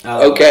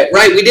Okay,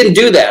 right. We didn't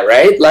do that,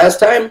 right? Last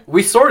time?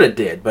 We sort of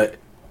did, but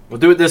we'll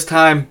do it this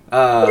time.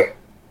 Okay.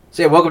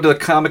 So yeah, welcome to the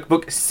Comic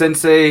Book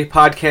Sensei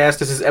podcast.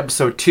 This is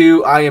episode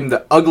 2. I am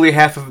the ugly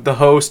half of the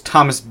host,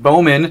 Thomas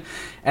Bowman,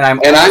 and I'm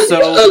the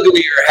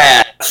uglier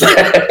half.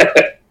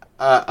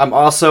 I'm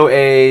also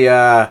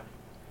a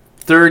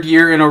third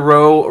year in a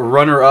row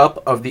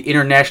runner-up of the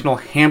International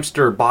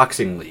Hamster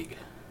Boxing League.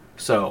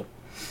 So,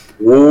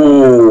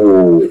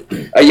 ooh,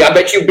 I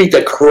bet you beat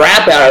the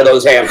crap out of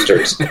those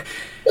hamsters.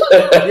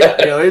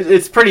 Yeah,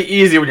 it's pretty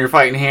easy when you're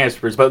fighting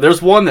hamsters, but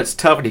there's one that's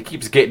tough and he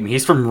keeps getting me.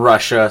 He's from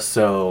Russia,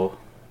 so.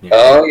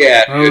 Oh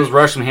yeah, those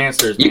Russian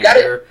hamsters, man,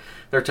 they're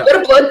tough. You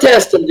gotta blood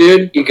test them,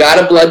 dude. You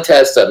gotta blood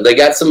test them. They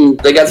got some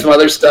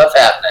other stuff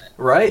happening.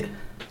 Right.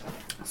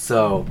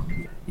 So,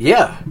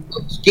 yeah.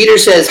 Skeeter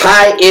says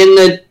hi in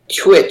the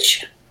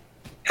Twitch.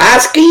 Hi,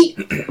 Skeet.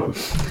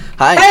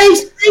 Hi. Hey,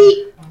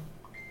 Skeet.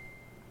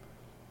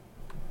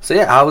 So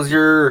yeah, how was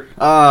your?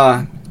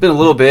 It's been a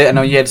little bit. I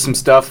know you had some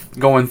stuff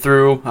going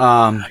through.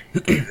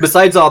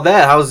 Besides all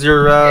that, how's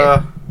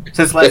your?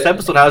 Since last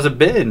episode, how's it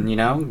been? You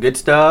know, good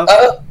stuff.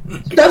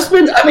 Stuff's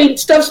been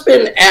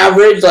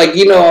average. Like,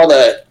 you know, all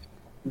the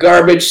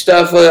garbage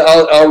stuff.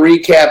 I'll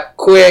recap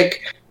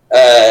quick.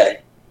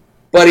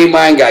 Buddy of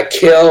mine got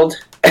killed,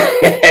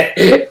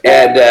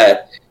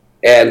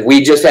 and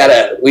we just had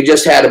a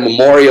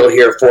memorial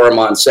here for him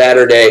on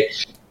Saturday.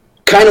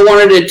 Kind of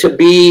wanted it to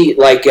be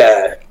like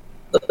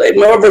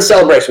more of a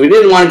celebration. We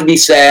didn't want it to be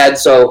sad,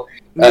 so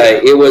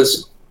it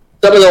was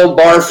some of the old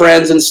bar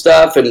friends and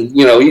stuff. And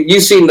you know,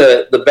 you've seen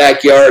the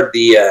backyard,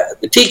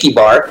 the tiki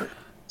bar.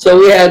 So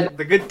we had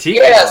the good tiki.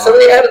 Yeah, bar. so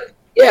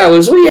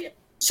we had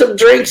some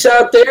drinks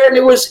out there, and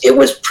it was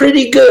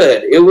pretty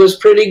good. It was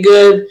pretty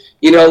good.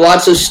 You know,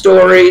 lots of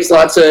stories,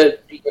 lots of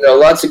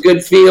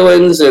good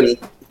feelings, and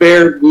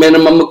bare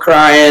minimum of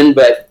crying.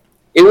 But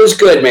it was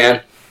good,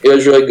 man. It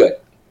was really good.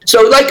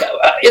 So like,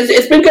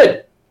 it's been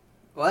good.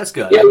 Well, that's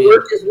good. Yeah,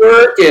 work is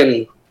work,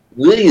 and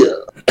yeah,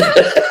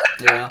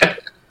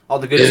 all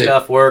the good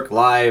stuff, work,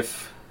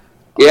 life,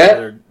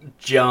 yeah,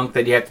 junk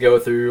that you have to go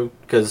through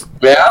because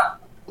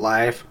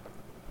life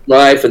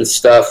and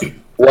stuff,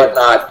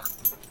 whatnot.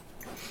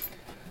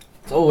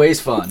 It's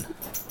always fun.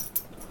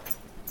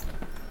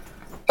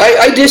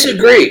 I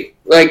disagree.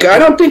 Like, I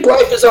don't think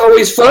life is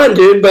always fun,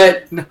 dude.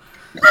 But no.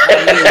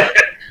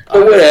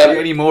 But whatever.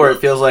 Anymore, it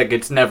feels like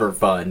it's never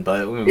fun.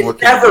 But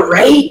it's never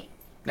right.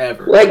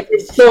 Never. Like,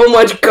 there's so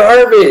much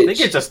garbage. I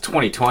think it's just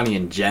 2020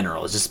 in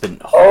general. It's just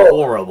been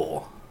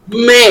horrible.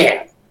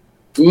 Man,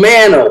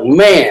 oh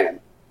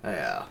man.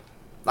 Yeah.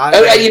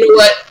 You know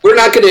what? We're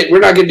not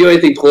gonna do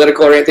anything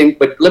political or anything.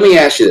 But let me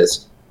ask you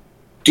this: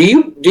 Do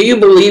you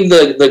believe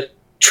the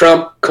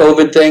Trump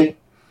COVID thing?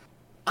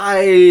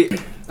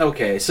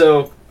 Okay.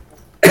 So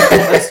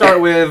let's start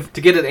with,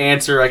 to get an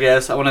answer, I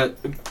guess I want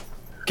to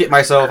get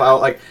myself out.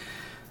 Like,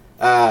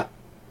 I'm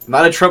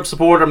not a Trump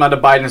supporter. I'm not a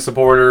Biden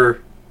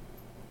supporter.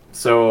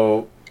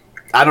 So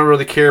I don't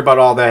really care about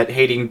all that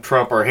hating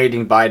Trump or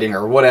hating Biden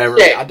or whatever.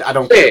 I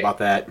don't care about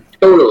that.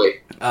 Totally.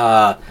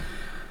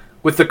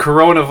 With the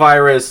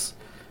coronavirus,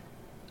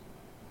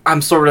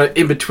 I'm sort of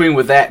in between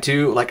with that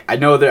too. Like, I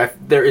know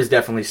that there is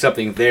definitely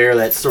something there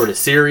that's sort of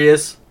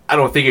serious. I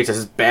don't think it's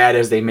as bad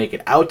as they make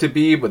it out to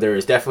be, but there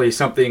is definitely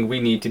something we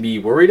need to be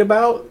worried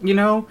about, you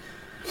know?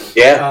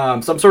 Yeah.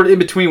 So I'm sort of in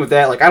between with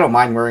that. Like, I don't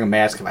mind wearing a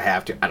mask if I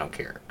have to. I don't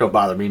care. Don't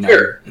bother me.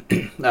 Sure.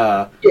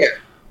 Yeah.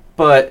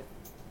 But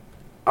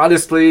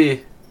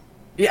honestly,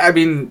 yeah, I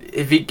mean,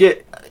 if you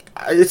get,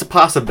 it's a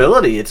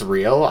possibility. It's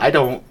real. I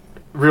don't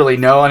really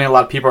know. I mean, a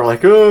lot of people are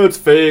like, oh, it's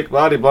fake,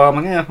 blah, blah, blah. I'm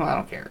like, well, I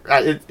don't care.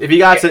 If he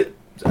got it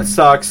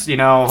sucks, you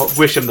know,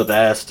 wish him the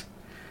best.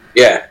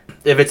 Yeah.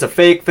 If it's a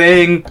fake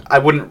thing, I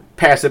wouldn't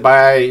pass it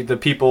by the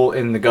people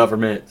in the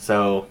government,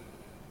 so.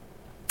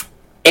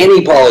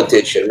 Any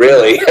politician,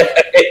 really.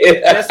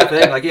 That's the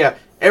thing. Like, yeah,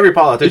 every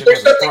politician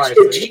has a price.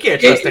 So you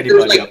can't trust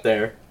anybody up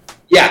there.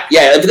 Yeah.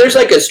 If there's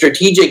like a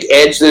strategic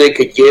edge that it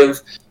could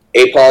give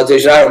a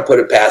politician, I don't put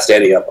it past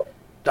any of them.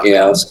 You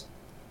know,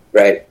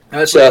 right?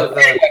 So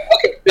anyway,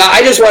 okay. Now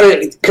I just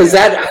wanted, because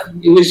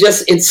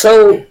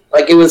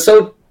it was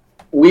so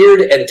weird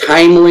and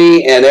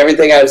timely and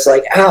everything. I was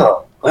like,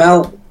 oh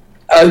well,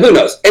 who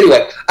knows?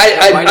 Anyway,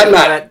 I'm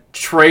not that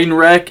train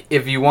wreck.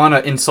 If you want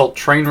to insult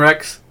train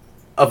wrecks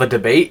of a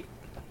debate.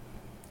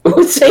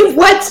 Say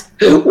what?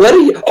 What are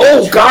you?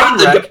 Oh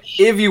God!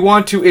 If you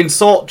want to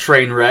insult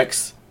train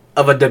wrecks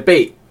of a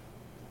debate,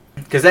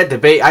 because that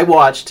debate I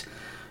watched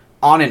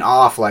on and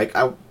off, like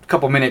a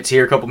couple minutes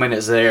here, a couple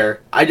minutes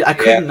there. I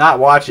could not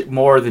watch it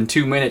more than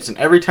 2 minutes, and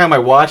every time I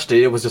watched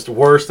it, it was just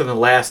worse than the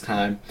last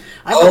time.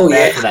 I felt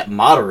bad for that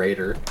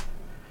moderator.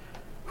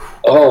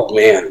 Oh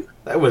man,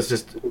 that was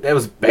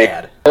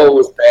bad. Oh, it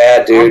was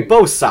bad, dude. On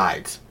both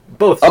sides.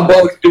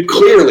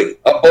 Clearly,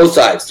 on both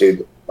sides,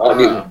 dude. I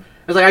mean,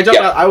 it's like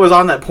I was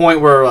on that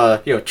point where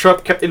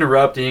Trump kept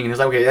interrupting, and it's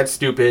like, okay, that's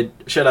stupid.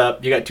 Shut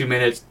up. You got 2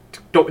 minutes.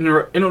 Don't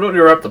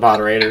interrupt the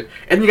moderator. And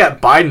then you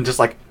got Biden just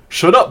like,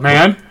 shut up,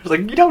 man. It's like,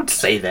 you don't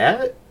say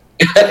that.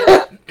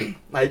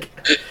 Like,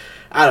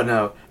 I don't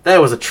know. That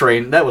was a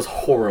train. That was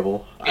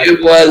horrible.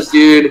 It was,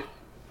 dude.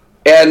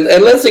 And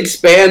let's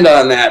expand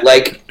on that.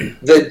 Like,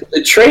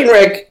 the train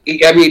wreck,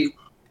 I mean,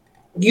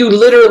 you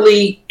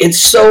literally, it's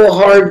so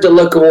hard to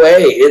look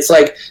away. It's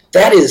like,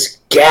 that is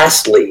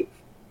ghastly.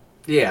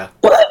 Yeah.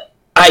 But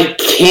I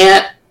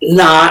can't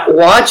not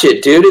watch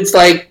it, dude. It's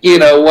like,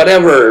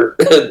 whatever,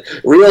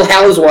 Real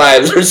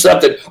Housewives or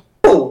something.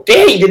 Oh,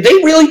 dang, did they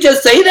really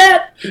just say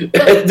that?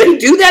 They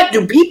do that?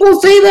 Do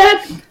people say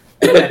that?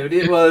 Yeah, dude,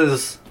 it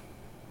was...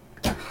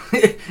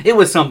 it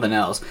was something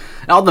else.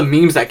 And all the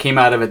memes that came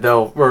out of it,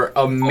 though, were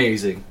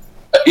amazing.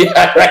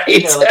 Yeah, right?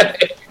 Yeah,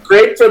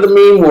 great for the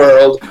meme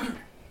world.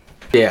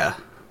 Yeah.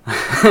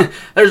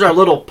 There's our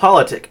little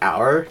politic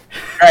hour.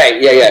 Right,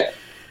 yeah.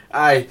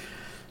 I've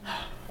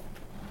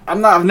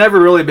never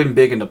really been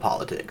big into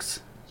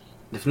politics.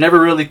 I've never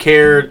really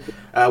cared.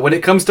 When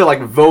it comes to,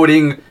 like,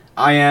 voting,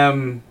 I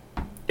am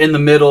in the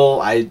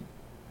middle. I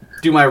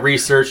do my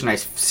research, and I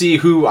see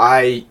who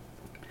I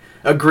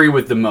agree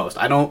with the most.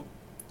 I don't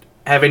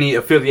have any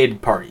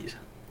affiliated parties.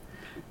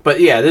 But,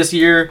 yeah, this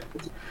year,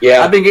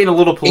 I've been getting a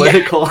little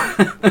political.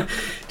 Yeah.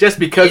 Just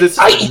because it's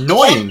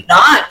annoying.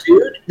 Not,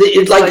 dude.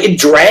 It's like it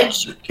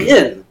drags you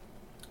in.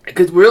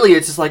 Because really,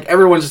 it's just like,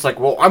 everyone's just like,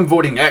 well, I'm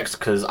voting X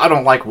because I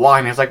don't like Y.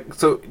 And it's like,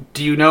 so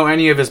do you know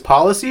any of his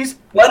policies?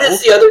 What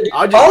is the other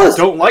I just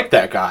don't like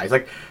that guy. It's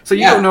like, so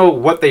you don't know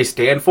what they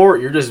stand for?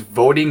 You're just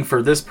voting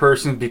for this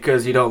person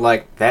because you don't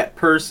like that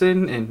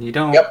person, and you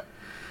don't... Yep.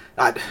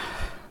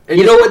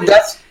 You know what?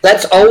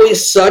 That's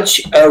always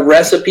such a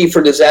recipe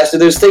for disaster.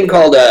 There's a thing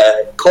called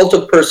a cult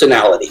of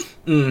personality.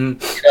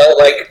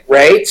 Mm-hmm.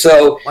 Right?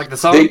 So, like the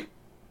song?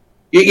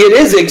 It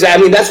is exactly.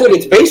 I mean, that's what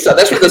it's based on.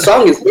 That's what the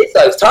song is based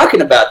on. It's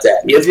talking about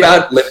that. It's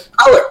about living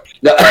color.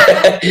 No,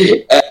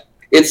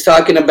 it's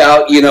talking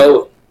about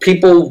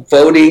people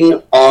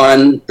voting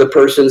on the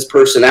person's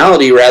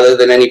personality rather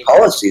than any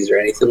policies or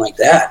anything like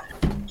that.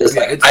 Just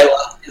I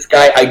love this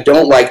guy. I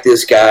don't like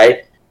this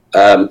guy.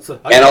 So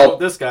I'll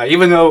this guy,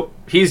 even though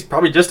he's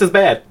probably just as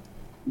bad.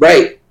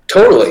 Right.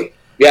 Totally.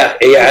 Yeah.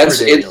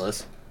 It's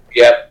ridiculous.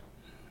 Yep.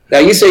 Now,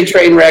 you say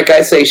train wreck,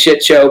 I say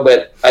shit show,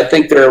 but I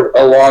think they're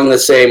along the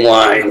same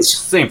lines.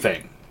 Same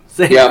thing.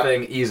 Same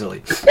thing,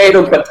 easily.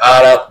 Potato,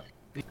 potato.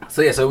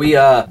 So we,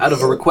 out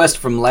of a request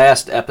from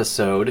last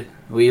episode,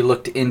 we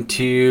looked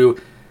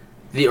into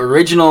the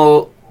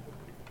original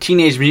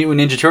Teenage Mutant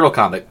Ninja Turtle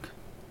comic.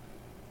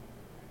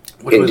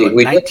 Which was,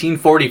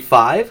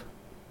 1945?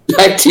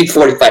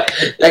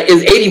 1945. That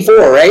is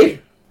 84,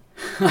 right?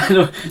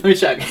 Let me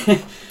check.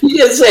 You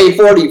didn't say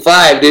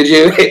 45, did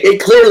you? It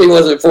clearly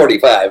wasn't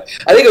 45.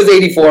 I think it was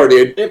 84,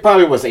 dude. It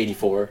probably was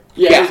 84.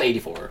 Yeah, it was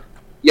 84.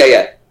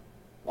 Yeah.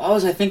 Why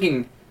was I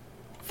thinking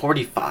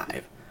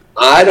 45?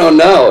 I don't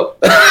know.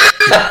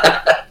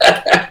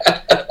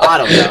 I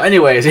don't know.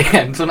 Anyways, so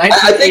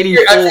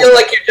 1984. I feel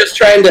like you're just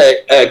trying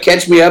to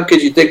catch me up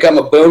because you think I'm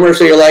a boomer,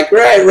 so you're like,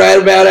 right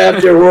about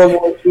after World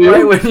War II.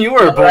 Right when you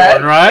were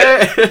born,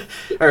 right?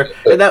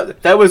 And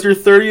that was your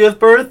 30th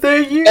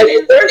birthday year? Yeah,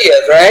 your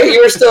 30th, right?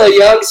 You were still a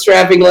young,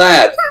 strapping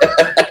lad.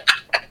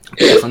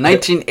 So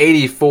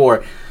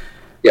 1984.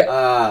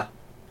 Yeah.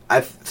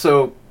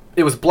 So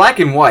it was black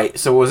and white.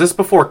 So was this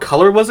before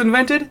color was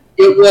invented?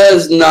 It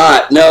was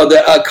not. No,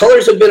 the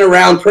colors have been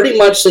around pretty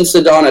much since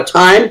the dawn of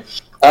time.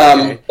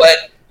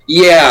 But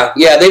yeah,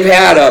 they've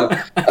had them.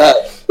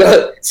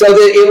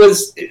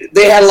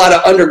 They had a lot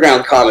of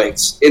underground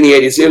comics in the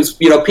 80s. It was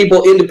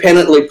people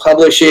independently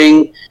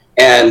publishing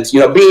and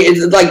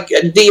being like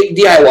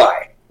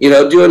DIY,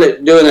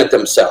 doing it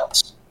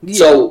themselves. Yeah.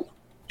 So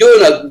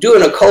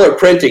doing a color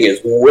printing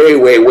is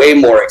way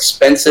more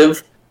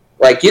expensive.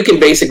 Like, you can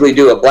basically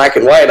do a black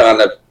and white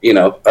on a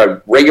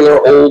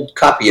regular old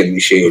copying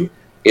machine.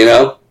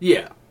 Yeah,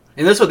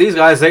 and that's what these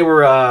guys, they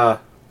were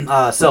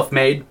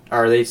self-made,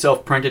 or they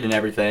self-printed and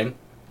everything.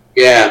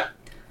 Yeah.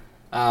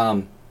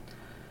 And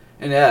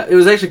it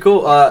was actually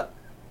cool.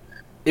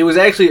 It was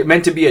actually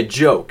meant to be a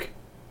joke.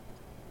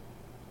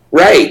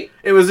 Right.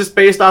 It was just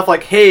based off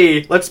like,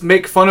 hey, let's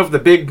make fun of the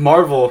big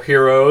Marvel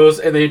heroes,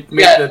 and they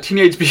made the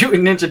Teenage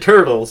Mutant Ninja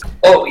Turtles.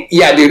 Oh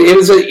yeah, dude!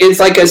 It's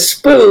like a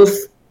spoof,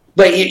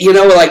 but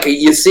like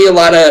you see a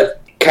lot of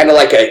kind of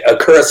like a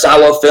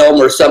Kurosawa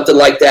film or something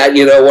like that.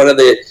 One of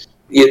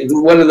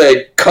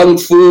the kung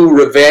fu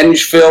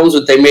revenge films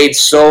that they made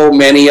so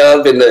many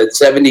of in the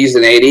 70s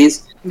and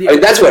 80s. Yeah. I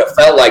mean, that's what it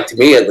felt like to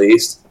me, at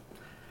least.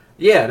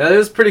 Yeah, that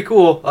was pretty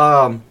cool.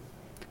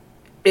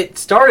 It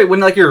started when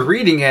you're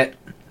reading it.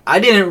 I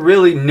didn't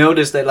really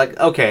notice that,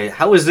 okay,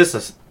 how is this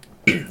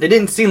it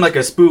didn't seem like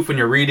a spoof when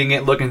you're reading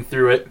it, looking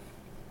through it.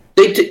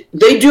 They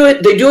do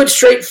it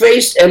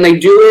straight-faced, and they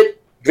do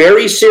it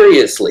very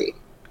seriously.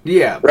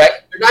 Yeah. Right?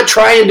 They're not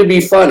trying to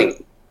be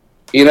funny.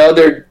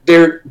 They're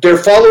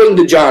following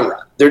the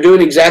genre. They're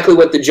doing exactly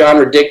what the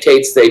genre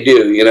dictates they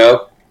do,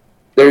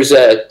 There's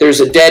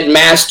a dead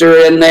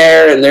master in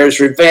there, and there's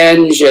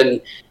revenge, and,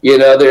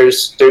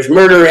 there's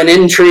murder and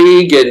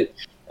intrigue, and,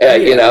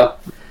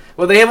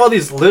 Well, they have all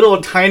these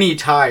little tiny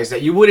ties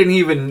that you wouldn't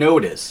even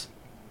notice.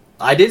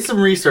 I did some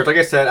research. Like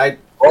I said,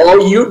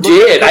 Oh, you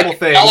did. I can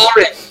tell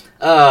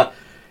already.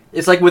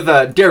 It's like with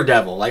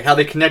Daredevil, like how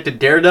they connected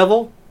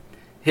Daredevil.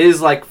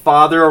 His like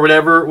father or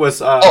whatever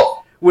was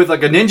with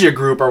like a ninja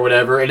group or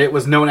whatever, and it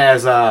was known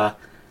as the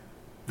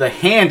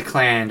Hand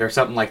Clan or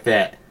something like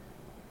that.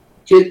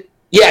 His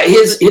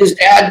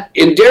dad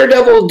in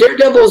Daredevil.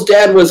 Daredevil's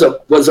dad was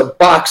a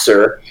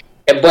boxer,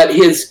 but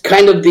his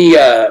kind of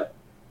the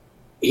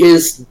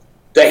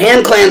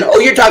Hand Clan. Oh,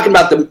 you're talking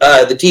about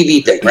the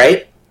TV thing,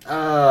 right?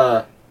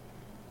 I'm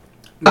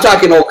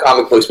talking old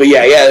comic books, but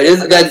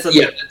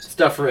that's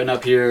stuff written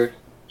up here.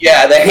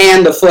 Yeah, the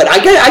hand, the foot.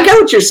 I got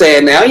what you're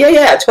saying now.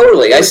 Yeah,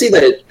 totally. I see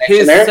the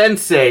his there.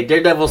 Sensei,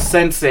 Daredevil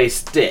Sensei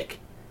stick.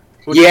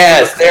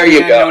 Yes, there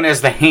you go. Known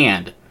as the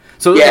hand.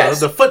 So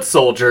the foot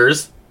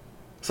soldiers.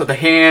 So the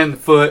hand,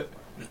 foot.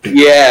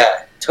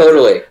 Yeah,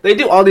 totally. They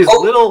do all these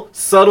little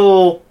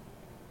subtle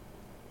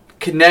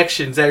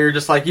connections that you're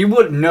just like you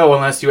wouldn't know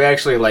unless you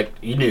actually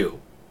you knew.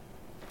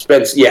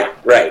 Yeah,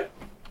 right.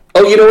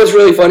 Oh, you know what's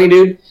really funny,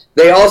 dude?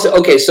 They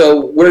also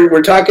so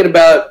we're talking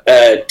about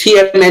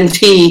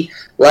TMNT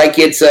like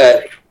it's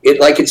a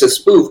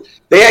spoof.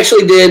 They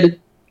actually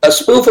did a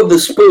spoof of the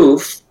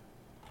spoof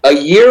a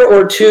year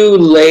or two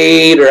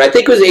later. I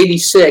think it was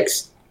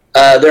 '86.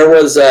 There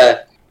was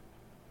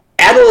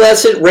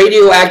adolescent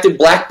radioactive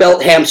black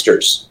belt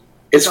hamsters.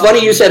 It's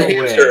funny you said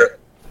hamster.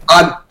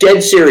 I'm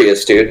dead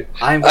serious, dude.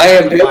 I am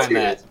dead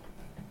serious.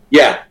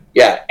 That.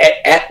 Yeah.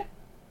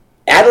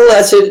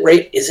 Adolescent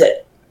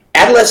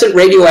adolescent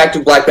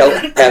radioactive black belt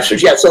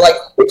hamsters. Yeah, so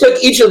we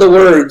took each of the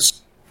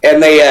words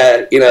and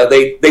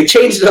they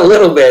changed it a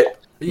little bit,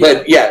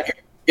 but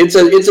it's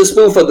a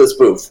spoof of the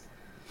spoof.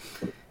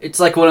 It's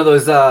like one of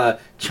those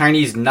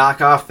Chinese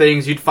knockoff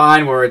things you'd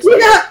find where it's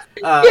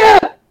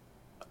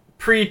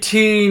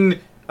preteen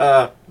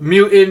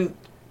mutant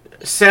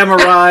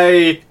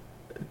samurai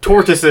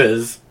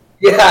tortoises.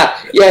 Yeah.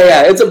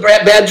 It's a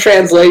bad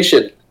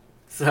translation.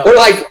 So.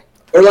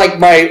 Or like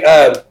my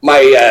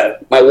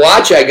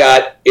watch I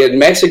got in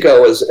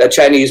Mexico was a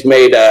Chinese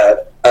made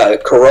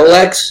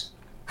Corolex.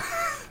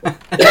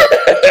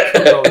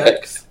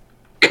 Corolex.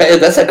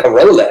 That's a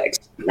Corolex.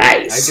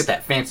 Nice. I get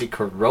that fancy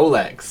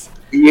Corolex.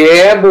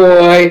 Yeah,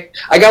 boy.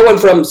 I got one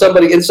from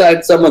somebody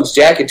inside someone's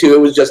jacket too. It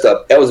was just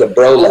that was a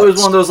Brolex. Oh, it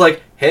was one of those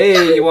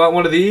hey, you want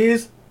one of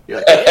these? You're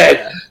like,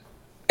 yeah.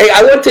 Hey,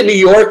 I went to New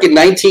York in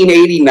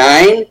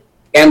 1989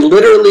 and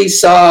literally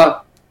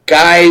saw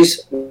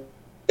guys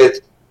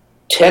with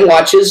 10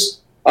 watches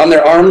on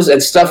their arms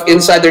and stuff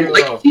inside their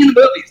like in the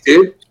movies,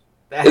 dude.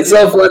 It's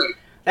so funny.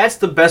 That's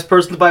the best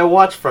person to buy a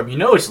watch from. You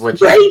know it's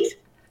legit. Right?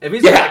 If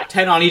he's got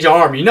 10 on each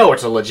arm, you know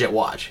it's a legit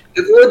watch.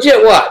 It's a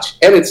legit watch.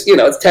 And it's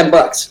it's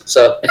 $10.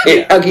 So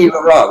hey, how can you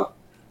go wrong?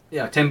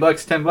 Yeah,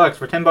 $10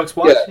 for $10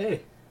 watch. Yeah.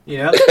 Hey.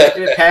 If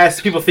it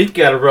passes, people think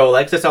you got a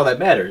Rolex, that's all that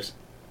matters.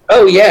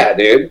 Oh yeah,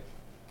 dude.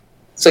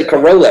 It's like a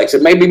Rolex.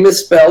 It may be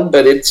misspelled,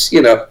 but it's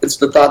it's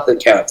the thought that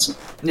counts.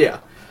 Yeah.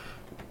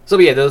 So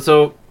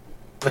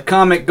the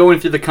comic, going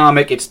through the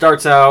comic, it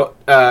starts out,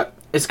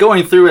 it's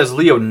going through as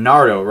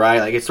Leonardo, right?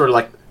 Like, it's sort of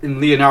like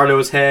in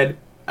Leonardo's head.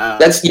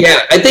 I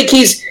think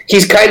he's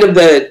kind of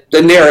the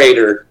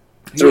narrator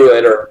through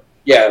it, or,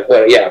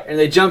 And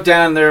they jump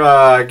down,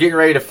 they're getting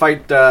ready to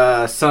fight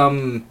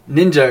some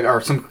ninja, or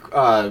some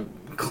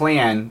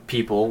clan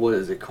people. What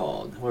is it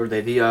called? What are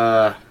they?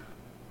 I'm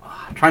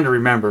trying to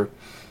remember.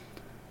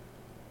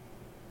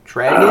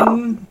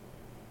 Dragon?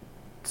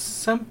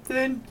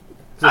 Something?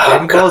 Is it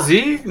Dragon Ball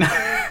Z?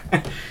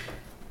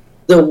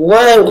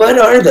 What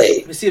are they?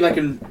 Let me see if I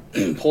can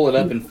pull it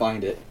up and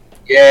find it.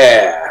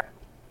 Yeah.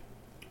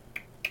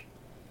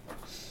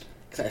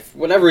 For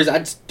whatever reason, I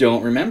just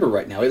don't remember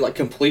right now. It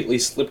completely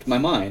slipped my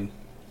mind.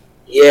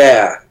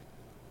 Yeah.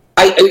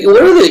 One of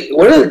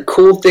the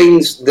cool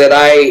things that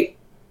I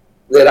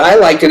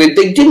liked, and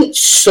they didn't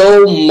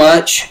so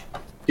much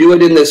do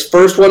it in this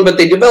first one, but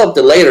they developed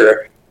it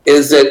later,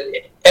 is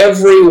that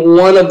every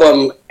one of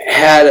them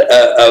had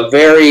a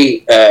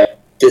very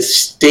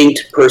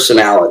distinct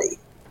personality.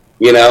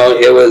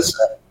 It was,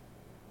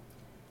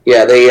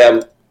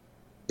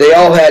 they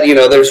all had,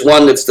 there's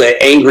one that's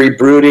the angry,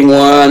 brooding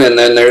one, and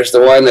then there's the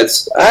one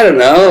that's, I don't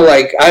know,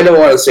 I don't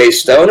want to say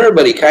stoner,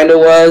 but he kind of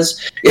was.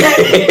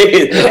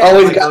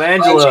 Always got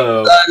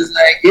Angelo.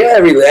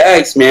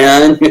 Relax,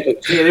 man.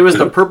 There was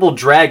the Purple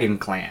Dragon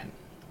Clan.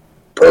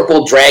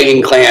 Purple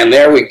Dragon Clan,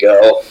 there we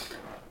go.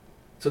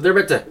 So they're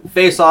about to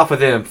face off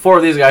with him. 4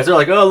 of these guys, they're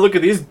like, oh, look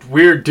at these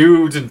weird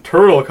dudes in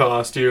turtle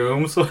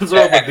costumes. What's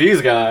up with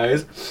these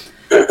guys?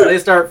 So they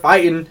start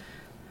fighting.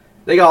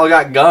 They all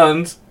got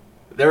guns.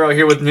 They're out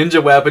here with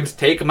ninja weapons.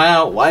 Take them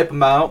out, wipe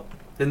them out.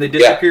 Then they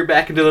disappear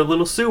back into their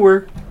little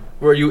sewer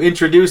where you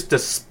introduce the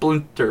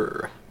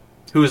Splinter,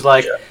 who's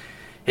like,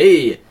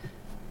 hey,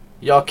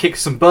 y'all kick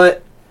some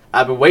butt.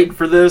 I've been waiting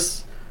for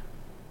this.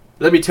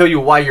 Let me tell you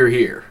why you're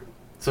here.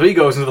 So he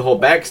goes into the whole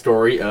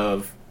backstory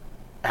of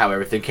how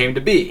everything came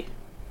to be,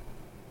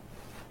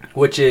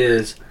 which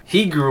is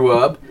he grew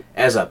up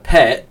as a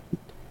pet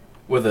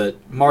with a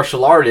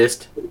martial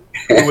artist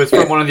who was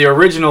from one of the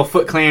original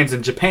Foot clans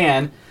in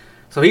Japan.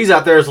 So he's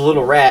out there as a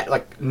little rat,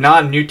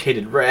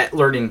 non-mutated rat,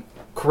 learning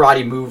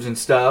karate moves and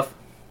stuff.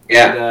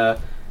 Yeah.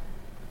 And,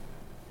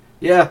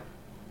 yeah.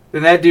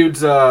 Then that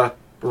dude's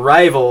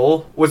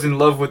rival was in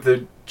love with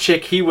the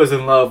chick he was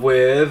in love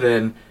with,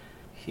 and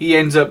he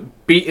ends up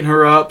beating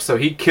her up, so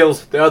he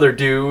kills the other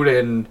dude,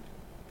 and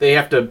they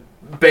have to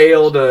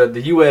bail to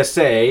the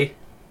USA.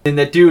 And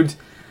that dude,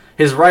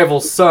 his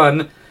rival's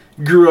son,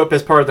 grew up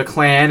as part of the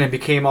clan and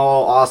became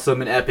all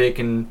awesome and epic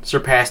and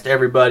surpassed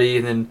everybody,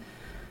 and then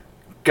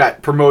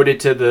got promoted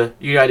to the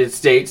United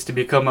States to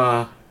become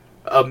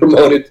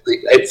promoted to the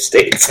United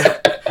States.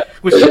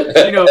 Which,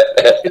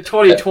 in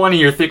 2020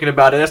 you're thinking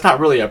about it, that's not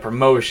really a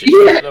promotion.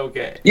 Yeah. But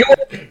okay. You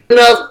want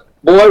enough,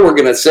 boy, we're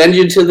going to send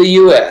you to the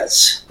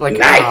U.S. Like,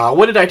 nice.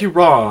 What did I do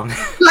wrong?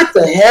 What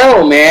the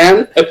hell,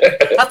 man?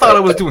 I thought I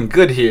was doing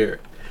good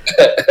here.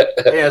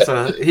 Yeah,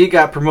 so he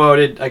got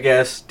promoted, I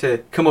guess,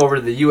 to come over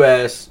to the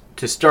U.S.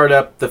 to start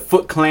up the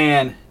Foot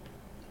Clan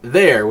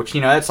there, which,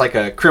 that's like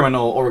a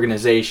criminal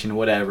organization,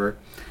 whatever.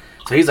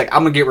 So he's like,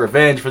 I'm going to get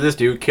revenge for this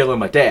dude killing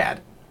my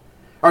dad.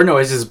 Or no,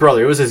 it's his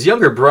brother. It was his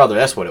younger brother.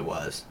 That's what it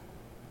was.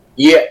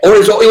 Yeah, or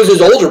it was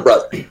his older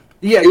brother.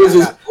 Yeah,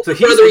 so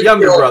he's the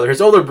younger brother. His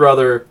older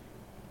brother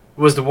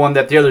was the one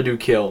that the other dude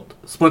killed.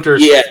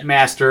 Splinter's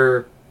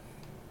master.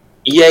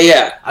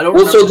 Yeah. I don't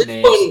remember the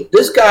names.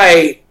 This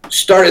guy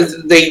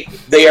started. They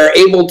are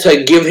able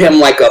to give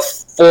him like a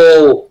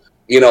full,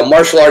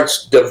 martial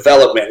arts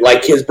development.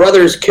 Like his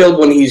brother's killed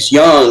when he's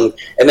young,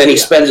 and then he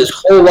spends his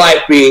whole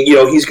life being,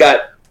 he's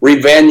got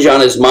revenge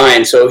on his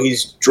mind, so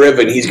he's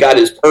driven. He's got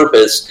his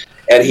purpose,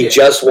 and he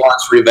just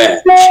wants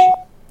revenge.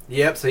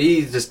 Yep, so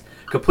he's just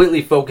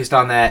completely focused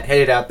on that,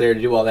 headed out there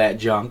to do all that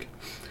junk.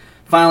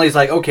 Finally, he's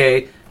like,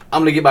 okay,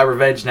 I'm going to get my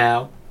revenge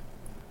now.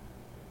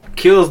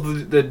 Kills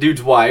the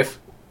dude's wife,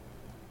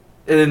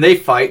 and then they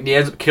fight, and he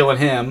ends up killing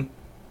him.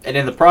 And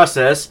in the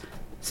process,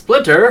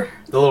 Splinter,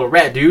 the little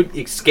rat dude,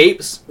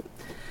 escapes.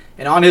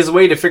 And on his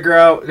way to figure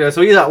out,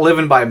 so he's out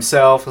living by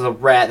himself as a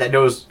rat that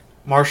knows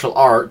martial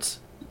arts.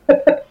 My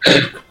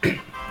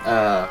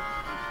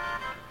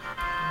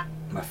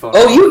phone.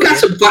 Oh, you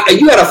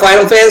got a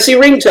Final Fantasy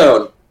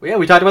ringtone. Well, yeah,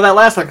 we talked about that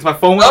last time because my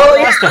phone went out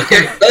last time.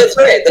 Okay. That's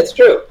right. That's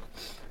true.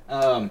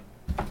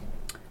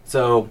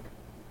 So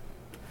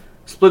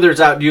Splinter's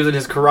out using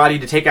his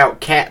karate to take out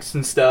cats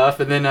and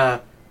stuff, and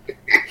then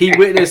he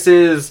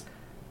witnesses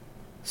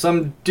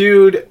some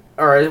dude,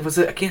 or was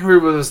it? I can't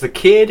remember if it was the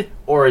kid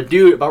or a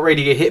dude about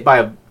ready to get hit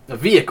by a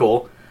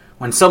vehicle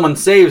when someone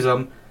saves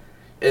him,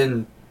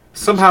 and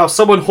somehow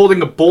someone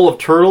holding a bowl of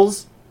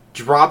turtles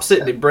drops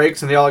it and it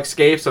breaks and they all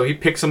escape, so he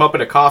picks them up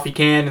in a coffee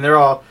can and they're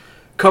all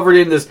covered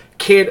in this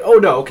can. Oh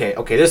no, okay,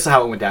 this is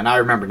how it went down. I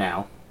remember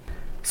now.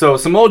 So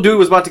some old dude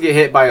was about to get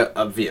hit by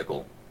a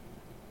vehicle.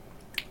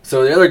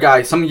 So the other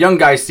guy, some young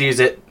guy sees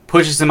it,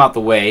 pushes him out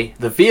the way.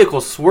 The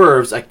vehicle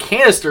swerves, a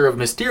canister of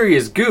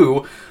mysterious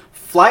goo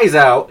flies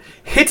out,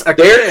 hits a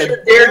There's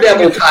your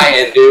Daredevil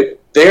tie-in, dude.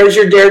 There's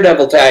your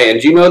Daredevil tie-in.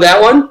 Do you know that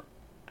one?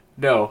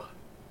 No.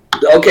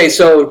 Okay,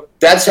 so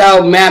that's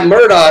how Matt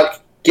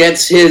Murdock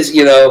gets his,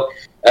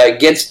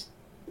 gets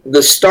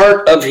the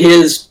start of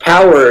his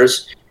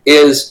powers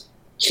is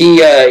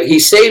he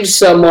saves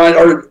someone,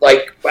 or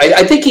like,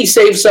 I think he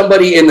saves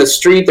somebody in the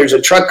street. There's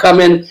a truck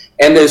coming,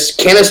 and this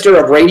canister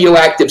of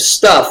radioactive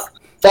stuff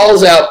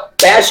falls out,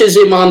 bashes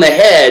him on the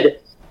head,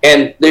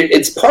 and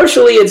it's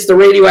the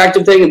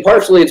radioactive thing, and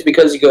partially it's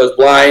because he goes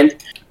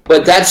blind.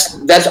 But that's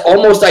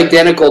almost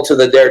identical to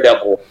the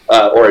Daredevil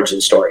origin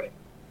story.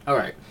 All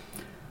right.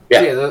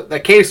 Yeah, the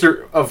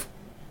canister of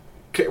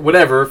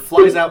whatever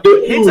flies out,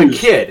 hits a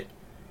kid.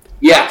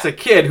 Yeah. It's a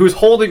kid who's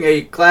holding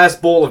a glass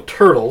bowl of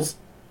turtles.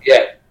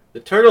 Yeah.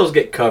 The turtles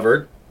get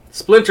covered.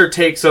 Splinter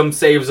takes them,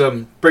 saves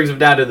them, brings them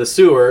down to the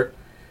sewer,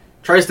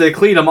 tries to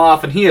clean them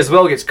off, and he as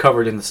well gets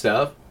covered in the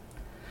stuff.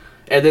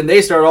 And then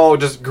they start all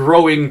just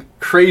growing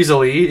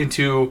crazily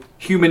into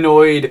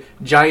humanoid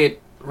giant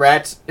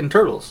rats and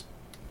turtles.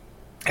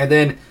 And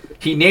then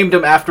he named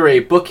them after a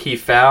book he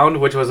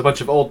found, which was a bunch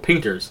of old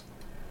painters.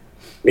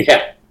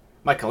 Yeah.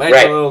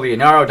 Michelangelo, right.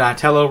 Leonardo,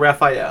 Donatello,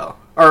 Raphael.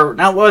 Or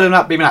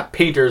maybe not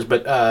painters,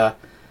 but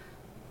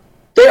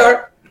they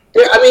are.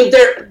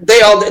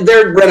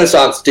 They're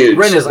Renaissance dudes.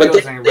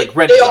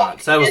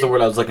 Renaissance. That was the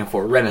word I was looking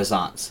for.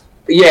 Renaissance.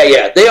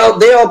 Yeah. They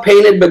all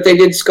painted, but they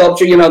did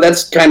sculpture.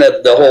 That's kind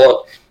of the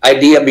whole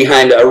idea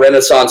behind a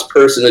Renaissance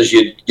person is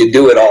you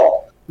do it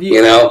all.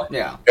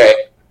 Yeah. Right.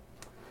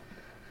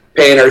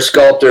 Painter,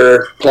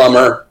 sculptor,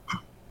 plumber,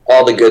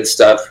 all the good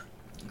stuff.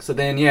 So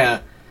then,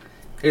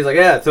 he's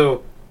like,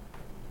 so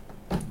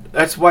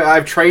that's why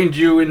I've trained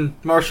you in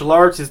martial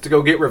arts, is to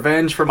go get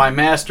revenge for my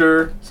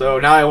master. So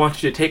now I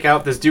want you to take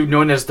out this dude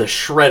known as the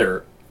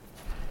Shredder.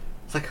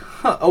 It's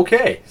like,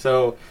 okay.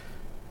 So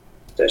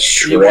the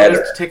Shredder. You want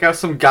us to take out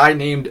some guy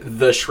named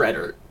the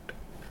Shredder.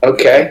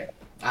 Okay.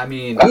 I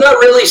mean, I'm not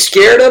really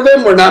scared of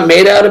him. We're not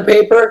made out of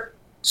paper.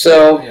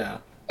 So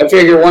I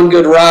figure one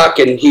good rock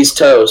and he's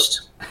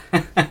toast.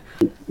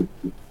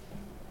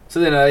 So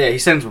then, he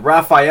sends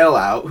Raphael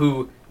out,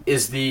 who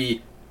is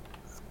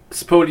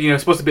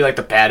supposed to be like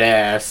the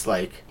badass,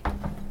 like,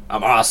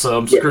 I'm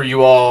awesome, screw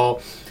you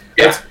all.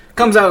 Yeah.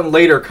 Comes out in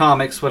later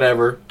comics,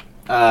 whatever.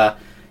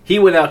 he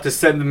went out to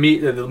send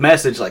the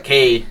message like,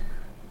 hey,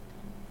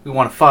 we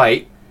want to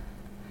fight.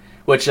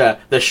 Which the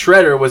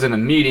Shredder was in a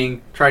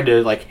meeting trying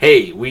to like, hey,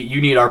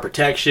 you need our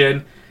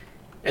protection.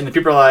 And the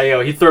people are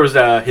like, he throws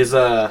his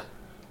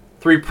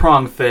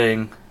 3-prong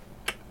thing.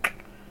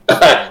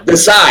 The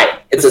sai.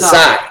 It's a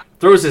sai.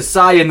 Throws his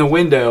sai in the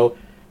window.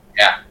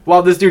 Yeah.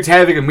 While this dude's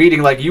having a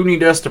meeting like, you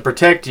need us to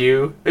protect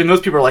you. And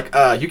those people are like,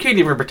 you can't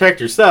even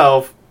protect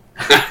yourself.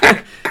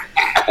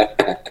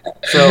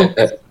 So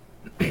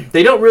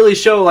they don't really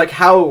show like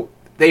how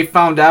they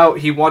found out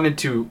he wanted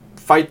to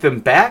fight them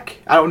back.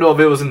 I don't know if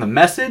it was in the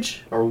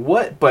message or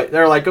what, but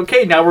they're like,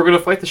 okay, now we're going to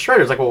fight the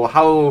Shredders. Like, well,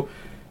 how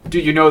do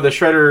you know the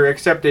Shredder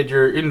accepted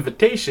your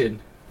invitation?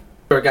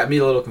 It got me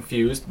a little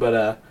confused,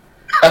 but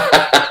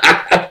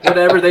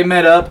whatever, they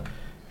met up.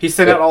 He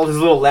sent out all his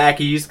little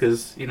lackeys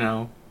because,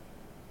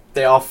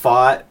 they all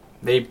fought.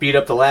 They beat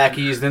up the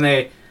lackeys. Then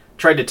they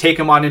tried to take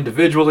him on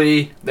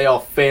individually. They all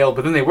failed,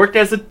 but then they worked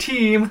as a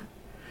team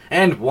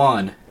and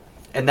won.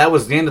 And that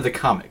was the end of the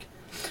comic.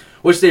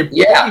 Which they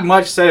pretty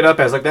much set it up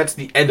as, like, that's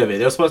the end of it.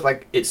 It was supposed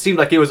it seemed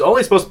like it was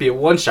only supposed to be a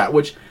one-shot,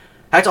 which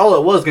that's all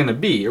it was going to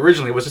be.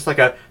 Originally, it was just like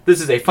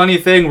this is a funny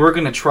thing, we're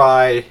going to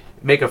try,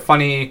 make a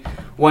funny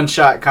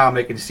one-shot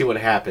comic and see what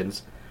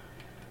happens.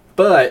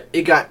 But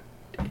it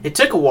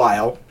took a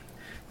while.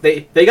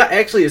 They got,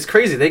 actually, it's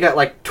crazy, they got,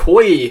 like,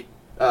 toy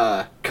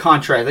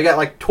contract. They got,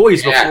 like,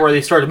 toys before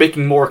they started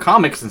making more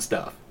comics and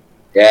stuff.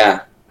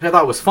 Yeah. Which I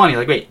thought was funny.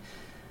 Like, wait,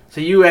 so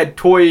you had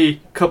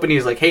toy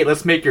companies like, hey,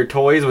 let's make your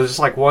toys. It was just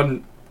like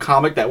one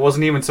comic that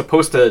wasn't even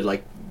supposed to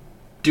like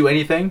do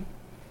anything.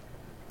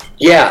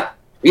 Yeah,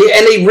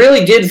 and they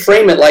really did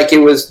frame it like it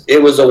was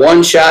a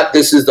one shot.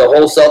 This is the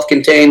whole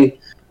self-contained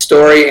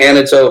story, and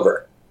it's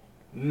over.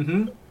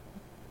 Mm-hmm.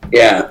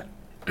 Yeah.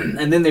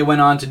 And then they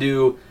went on to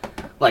do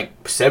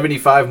like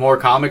 75 more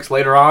comics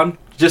later on,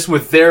 just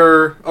with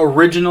their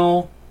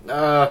original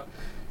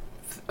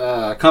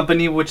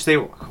company, which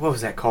what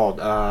was that called?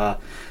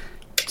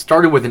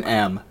 Started with an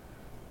M.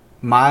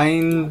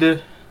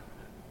 Mind.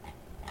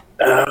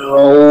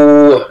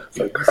 Oh,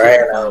 for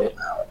crying out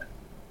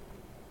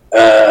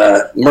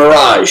loud.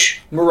 Mirage.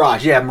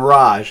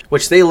 Mirage.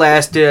 Which they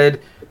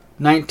lasted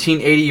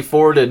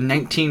 1984 to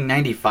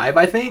 1995,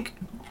 I think,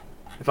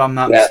 if I'm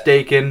not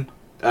mistaken.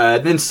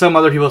 Then some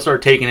other people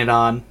started taking it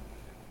on.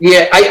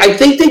 Yeah, I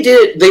think they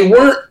did. They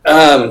weren't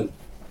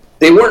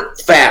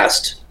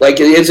fast. Like,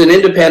 it's an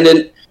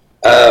independent,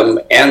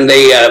 and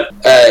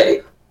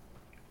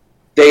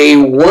they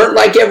weren't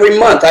like every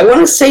month. I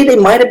want to say they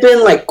might have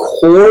been like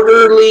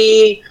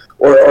quarterly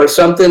or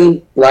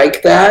something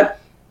like that.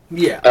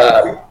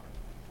 Yeah.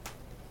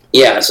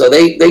 Yeah, so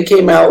they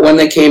came out when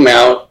they came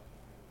out.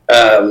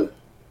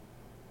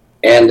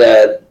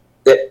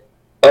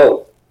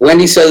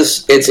 Wendy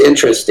says it's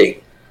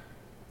interesting.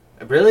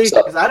 Really?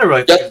 Because I don't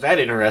really think it's that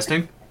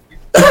interesting.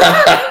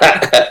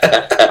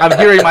 I'm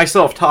hearing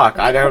myself talk.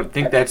 I don't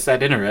think that's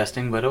that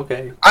interesting, but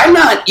okay. I'm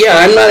not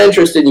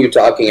interested in you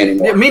talking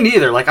anymore. Yeah, me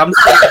neither. Like, I'm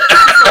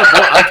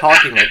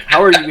talking. Like,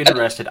 how are you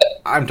interested?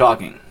 I'm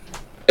talking.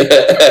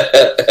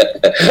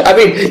 I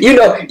mean, you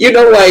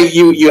know why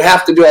you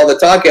have to do all the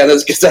talking on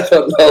this, because I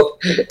don't know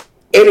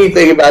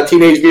anything about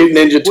Teenage Mutant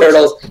Ninja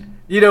Turtles.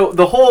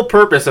 The whole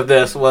purpose of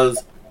this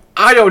was,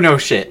 I don't know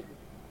shit.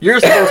 You're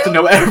supposed to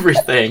know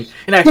everything,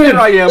 and here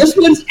I am. This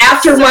one's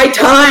after my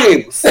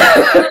time.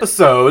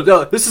 Episode.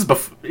 No, this is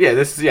before. Yeah,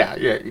 this is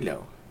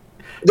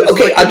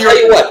Okay, I'll tell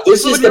you what.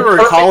 This is when you were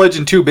in college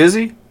and too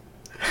busy.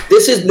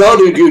 This is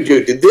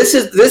dude.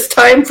 This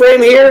time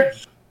frame here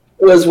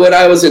was when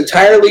I was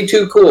entirely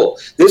too cool.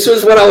 This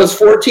was when I was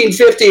 14,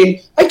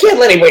 15. I can't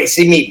let anybody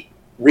see me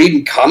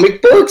reading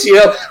comic books.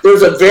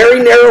 There's a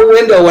very narrow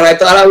window when I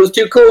thought I was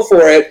too cool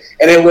for it,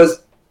 and it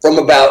was from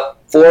about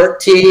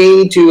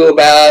 14 to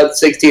about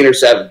 16 or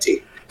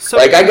 17. So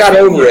I got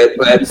over it,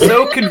 but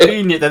so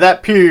convenient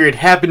that period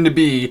happened to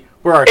be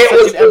where our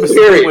second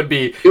episode would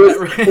be. It was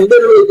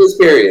literally this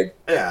period.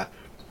 Yeah.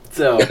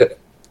 So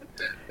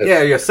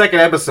yeah,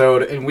 second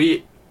episode, and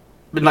we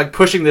been like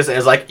pushing this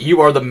as like you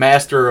are the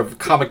master of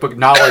comic book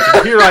knowledge,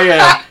 and here I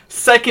am,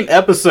 second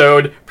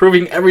episode,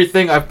 proving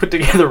everything I've put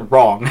together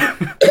wrong.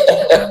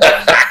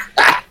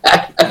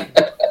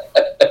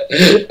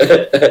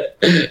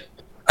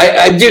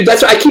 Dude,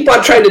 that's why I keep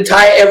on trying to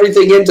tie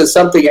everything into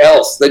something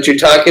else that you're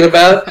talking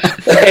about.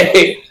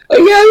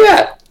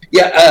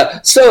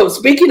 So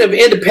speaking of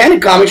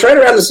independent comics, right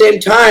around the same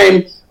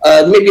time,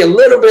 maybe a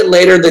little bit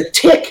later, The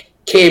Tick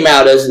came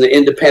out as an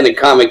independent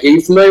comic. Are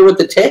you familiar with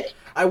The Tick?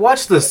 I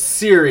watched the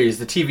series,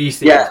 the TV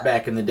series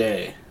back in the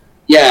day.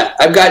 Yeah,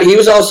 he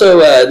was also,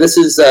 this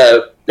is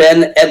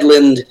Ben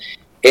Edlund,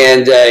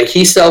 and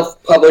he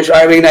self-published.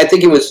 I mean, I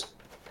think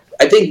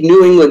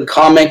New England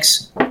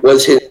Comics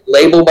was his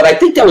label, but I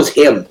think that was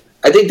him.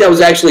 I think that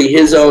was actually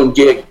his own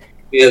gig.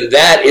 And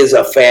that is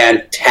a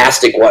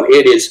fantastic one.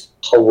 It is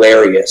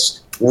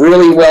hilarious.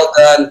 Really well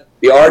done.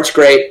 The art's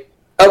great.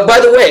 By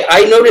the way,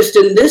 I noticed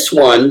in this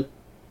one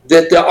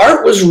that the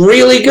art was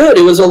really good.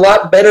 It was a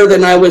lot better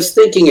than I was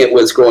thinking it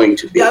was going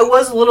to be. Yeah, I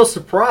was a little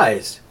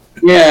surprised.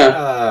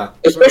 Yeah.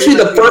 Especially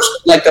the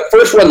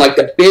first one, like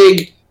the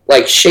big,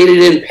 like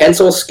shaded in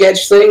pencil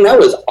sketch thing. That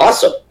was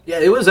awesome. Yeah,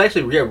 it was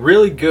actually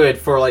really good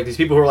for like these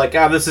people who are like,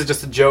 this is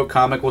just a joke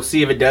comic. We'll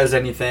see if it does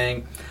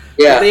anything.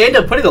 Yeah. But they end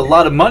up putting a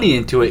lot of money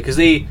into it because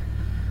the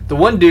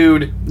one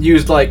dude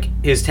used like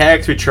his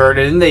tax return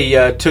and then they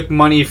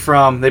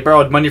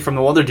borrowed money from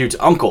the other dude's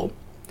uncle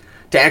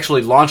to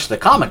actually launch the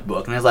comic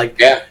book. And I was like,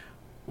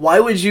 why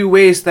would you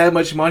waste that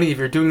much money if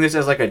you're doing this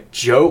as like a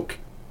joke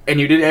and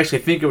you didn't actually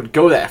think it would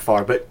go that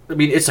far? But I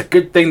mean, it's a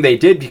good thing they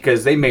did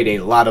because they made a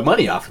lot of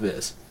money off of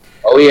this.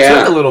 Oh yeah, it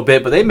took a little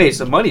bit, but they made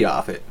some money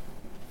off it.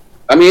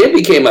 I mean, it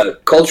became a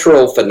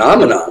cultural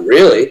phenomenon,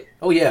 really.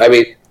 Oh yeah. I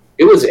mean,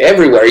 it was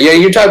everywhere. Yeah,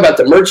 you're talking about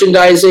the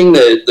merchandising,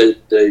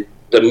 the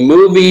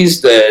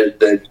movies,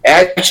 the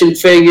action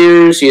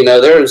figures. You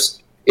know,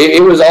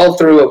 it was all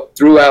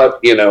throughout.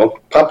 You know,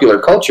 popular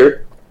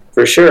culture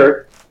for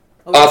sure.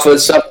 Okay. Off of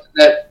something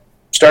that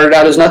started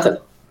out as nothing.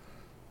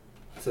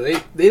 So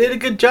they did a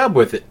good job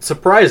with it,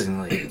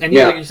 surprisingly. And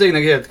like you're saying,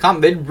 they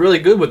did really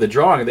good with the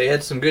drawing. They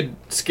had some good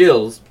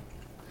skills.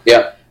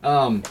 Yeah.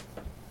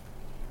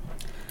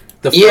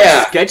 The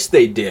first sketch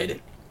they did,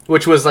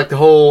 which was like the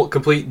whole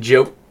complete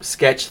joke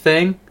sketch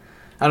thing.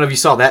 I don't know if you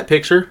saw that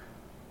picture.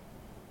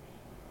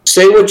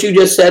 Say what you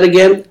just said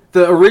again.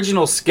 The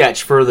original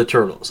sketch for the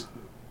Turtles.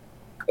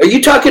 Are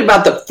you talking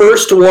about the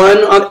first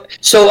one?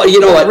 So you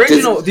know what?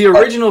 The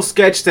original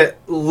sketch that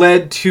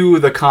led to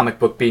the comic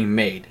book being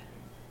made.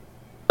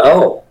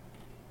 Oh.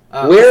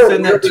 I'll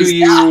send that to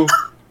you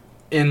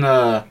in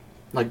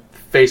like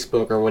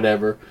Facebook or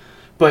whatever.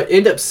 But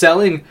end up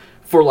selling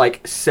for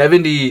like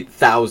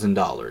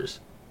 $70,000.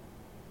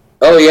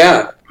 Oh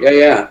yeah.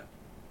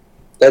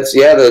 That's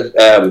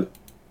the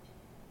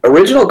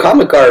original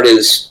comic art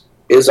is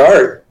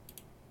art.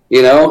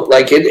 You know,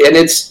 like it, and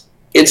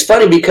it's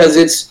funny because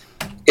it's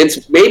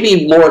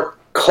maybe more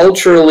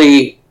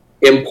culturally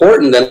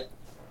important than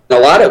a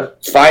lot of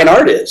fine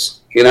art is.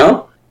 You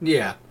know?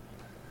 Yeah.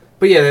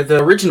 But yeah,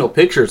 the original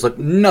pictures look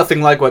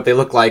nothing like what they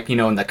look like, you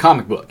know, in the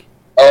comic book.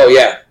 Oh,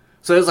 yeah.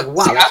 So it's like,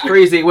 wow, that's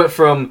crazy. It went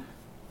from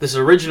this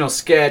original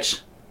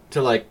sketch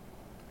to like,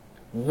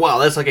 wow,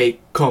 that's like a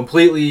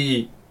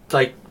completely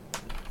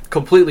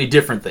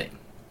different thing.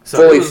 So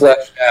fully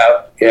fleshed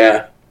out,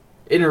 yeah.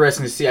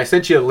 Interesting to see. I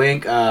sent you a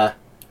link. You have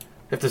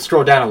to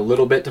scroll down a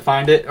little bit to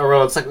find it. Or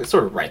well, it's like it's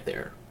sort of right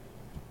there.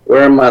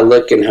 Where am I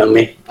looking,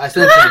 homie? I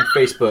sent you on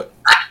Facebook.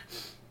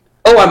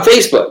 Oh, on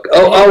Facebook.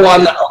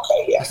 On the...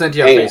 Okay, yeah. I sent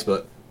you on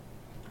Facebook.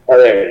 Oh,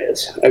 there it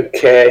is.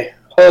 Okay.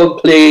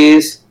 Hold,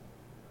 please.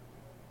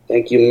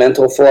 Thank you,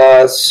 Mental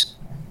Floss.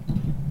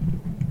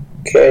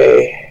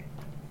 Okay.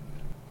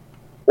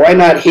 Why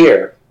not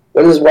here?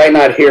 What does why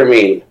not here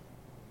mean?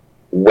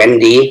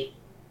 Wendy?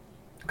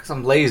 Because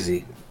I'm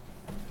lazy.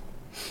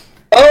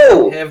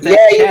 Oh!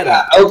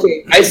 Yeah.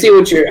 Okay. I see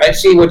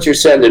what you're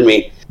sending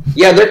me.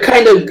 Yeah, they're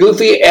kind of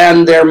goofy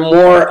and they're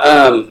more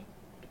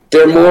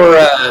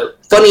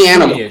funny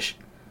animal.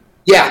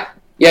 Yeah.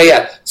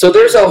 So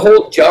there's a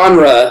whole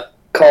genre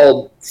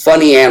called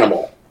funny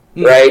animal,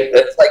 right?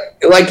 It's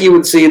like you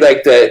would see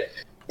like the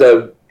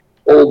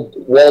old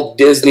Walt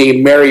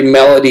Disney Merry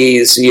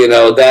Melodies, you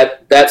know,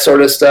 that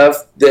sort of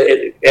stuff.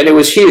 And it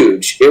was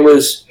huge. It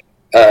was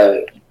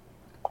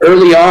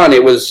early on.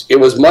 It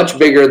was much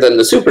bigger than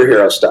the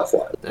superhero stuff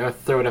was. I'll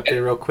throw it up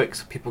there real quick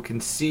so people can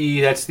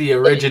see. That's the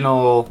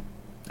original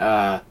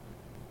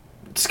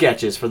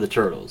sketches for the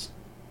Turtles.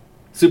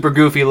 Super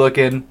goofy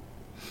looking.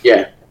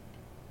 Yeah.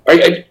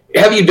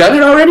 Have you done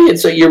it already?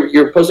 It's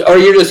you're posting, or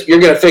you're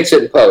gonna fix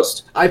it in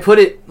post. I put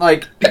it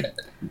like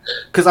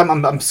because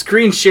I'm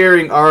screen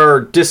sharing our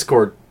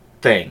Discord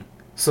thing,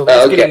 so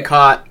that's getting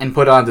caught and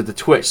put onto the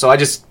Twitch. So I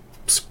just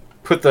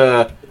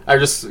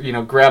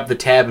grabbed the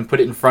tab and put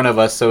it in front of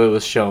us so it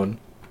was shown.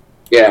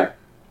 Yeah.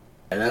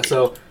 And it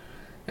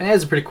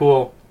has a pretty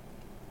cool,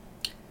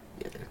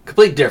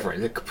 completely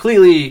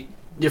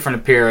different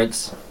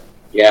appearance.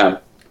 Yeah.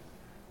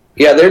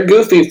 Yeah, they're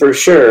goofy for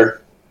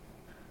sure.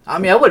 I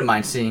mean, I wouldn't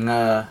mind seeing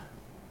a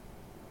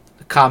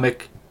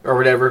comic or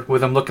whatever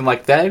with them looking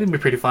like that. It'd be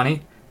pretty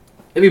funny.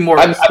 It'd be more.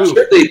 I'm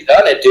sure they've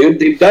done it, dude.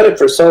 They've done it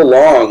for so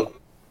long.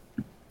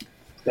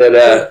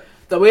 That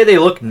the way they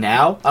look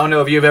now, I don't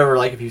know if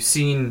you've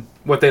seen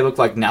what they look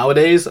like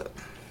nowadays.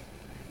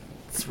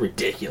 It's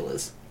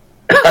ridiculous.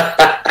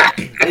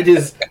 It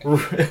is.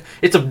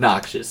 It's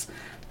obnoxious.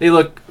 They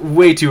look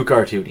way too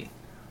cartoony.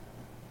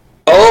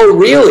 Oh,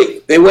 really?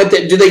 They went.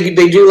 Do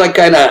they do like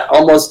kind of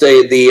almost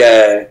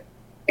the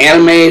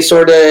anime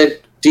sort of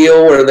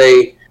deal where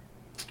they,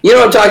 you know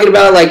what I'm talking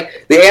about?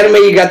 Like the anime,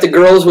 you got the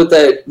girls with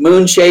the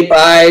moon-shaped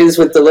eyes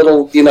with the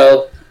little,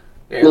 little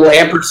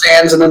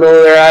ampersands in the middle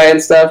of their eye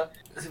and stuff.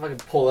 Let's see if I can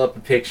pull up a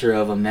picture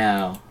of them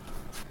now.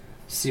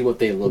 See what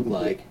they look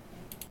like.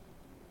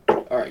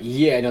 All right,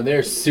 yeah, no,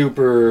 they're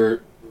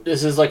super.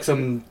 This is like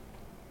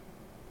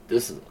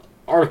this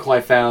article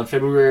I found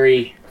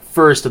February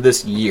 1st of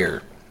this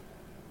year.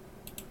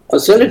 Oh,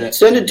 send it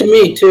to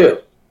me too.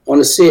 I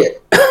want to see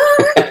it.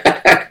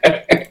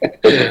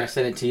 I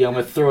sent it to you. I'm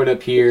gonna throw it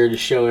up here to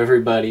show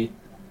everybody.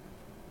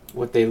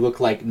 what they look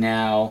like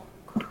now.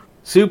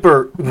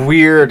 Super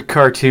weird,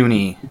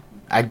 cartoony.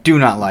 I do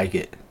not like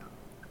it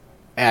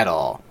at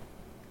all.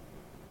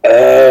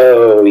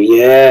 Oh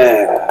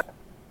yeah,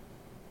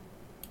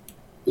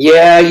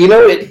 yeah. You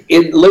know,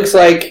 it looks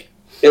like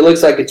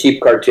a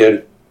cheap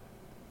cartoon.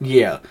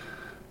 Yeah,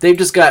 they've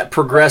just got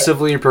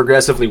progressively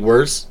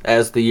worse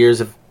as the years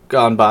have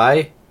gone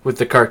by with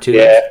the cartoons.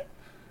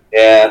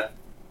 Yeah.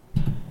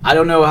 I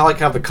don't know how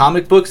the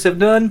comic books have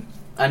done.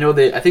 I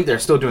think they're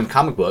still doing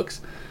comic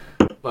books,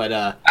 but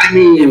I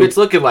mean, if it's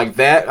looking like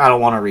that, I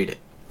don't want to read it.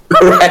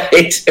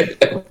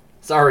 Right.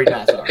 Sorry,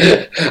 not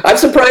sorry. I'm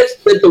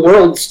surprised that the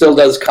world still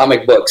does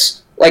comic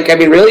books. Like, I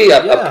mean, really,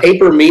 a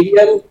paper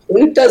medium?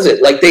 Who does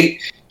it? Like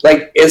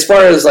as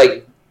far as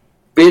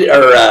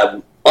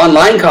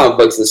online comic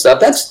books and stuff,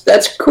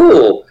 that's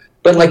cool.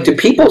 But like, do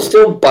people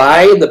still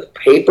buy the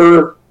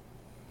paper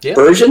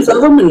versions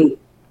of them? And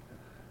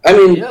I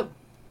mean,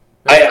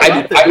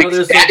 I'm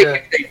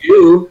ecstatic if they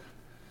do.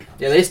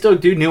 Yeah, they still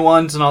do new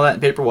ones and all that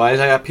paper-wise.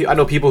 I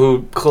know people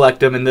who collect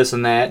them and this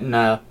and that,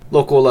 and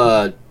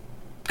local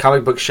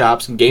comic book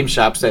shops and game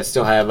shops that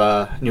still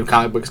have new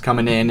comic books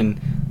coming in and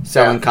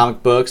selling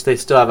comic books. They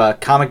still have a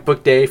comic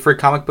book day, free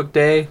comic book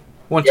day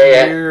once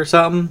a year or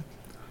something.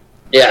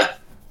 Yeah.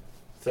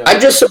 So. I'm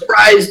just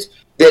surprised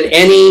that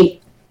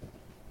any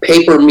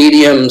paper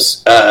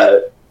mediums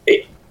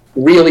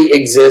really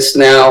exist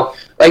now.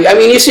 Like, I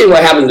mean, you see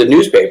what happened to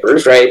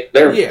newspapers, right?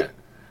 I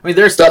mean,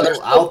 they're still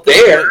out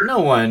there. No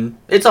one.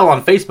 It's all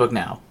on Facebook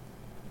now.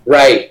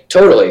 Right.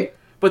 Totally.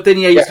 But then,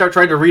 you start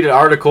trying to read an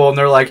article, and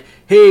they're like,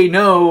 hey,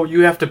 no,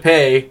 you have to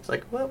pay. It's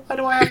like, well, why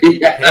do I have to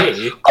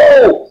pay?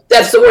 Oh,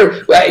 that's the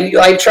word.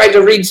 I tried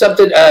to read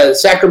something.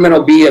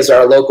 Sacramento Bee is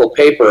our local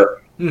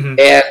paper. Mm-hmm.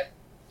 And,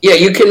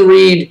 you can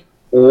read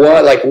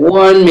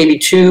one, maybe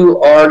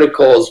two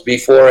articles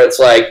before it's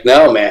like,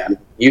 no, man,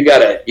 you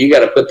gotta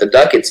put the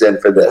ducats in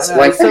for this.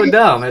 It's so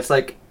dumb. It's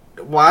like,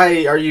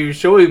 why are you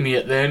showing me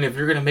it then if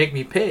you're gonna make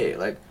me pay?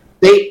 Like,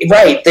 they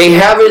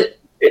haven't.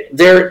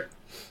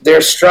 Their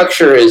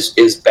structure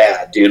is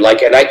bad, dude.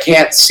 Like, and I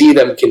can't see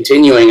them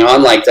continuing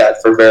on like that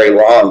for very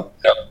long.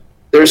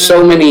 There's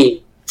so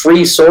many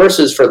free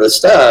sources for the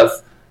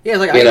stuff. Yeah,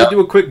 like I can do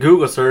a quick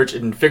Google search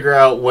and figure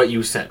out what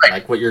you said,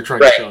 like what you're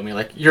trying to show me.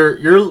 Like you're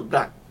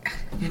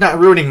not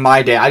ruining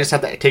my day. I just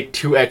have to take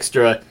 2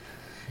 extra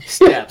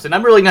steps, and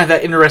I'm really not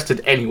that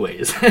interested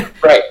anyways.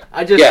 Right.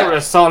 I just sort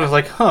of saw and was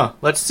like,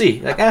 let's see.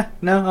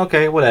 Like, no,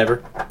 okay,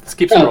 whatever. Let's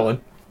keep scrolling.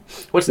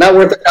 What's not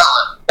worth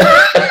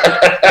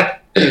 $1?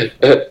 And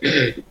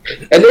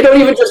they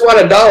don't even just want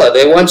 $1.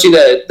 They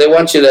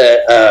want you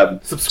to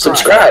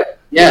subscribe.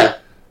 Yeah.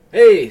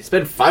 Hey,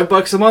 spend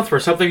 $5 a month for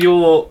something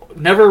you'll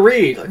never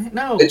read. Like,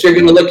 no. That you're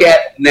going to look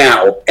at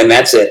now, and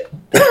that's it.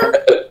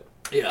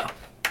 Yeah.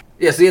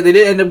 Yeah, so they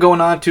did end up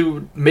going on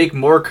to make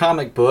more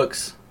comic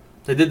books.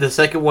 They did the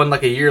second one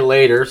like a year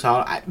later,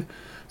 so I'm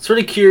sort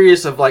of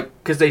curious of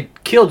because they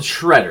killed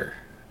Shredder,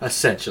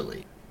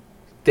 essentially.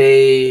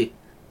 That's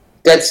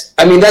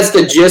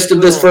the gist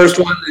of this first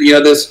one.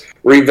 This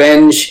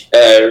revenge,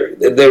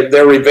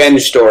 their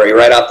revenge story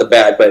right off the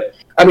bat. But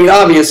I mean,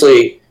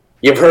 obviously,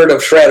 you've heard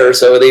of Shredder,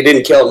 so they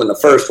didn't kill him in the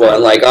first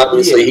one. Like,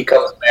 obviously, he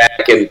comes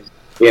back and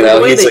the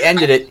way they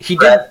ended it, he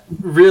didn't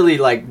really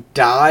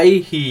die.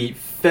 He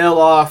fell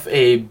off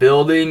a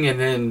building, and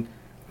then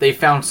they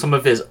found some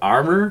of his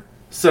armor.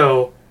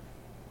 So,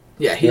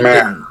 he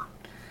didn't.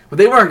 But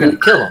they weren't going to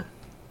kill him.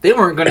 They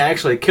weren't going to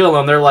actually kill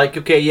him. They're like,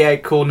 okay, yeah,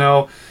 cool,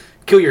 no,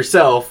 kill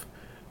yourself.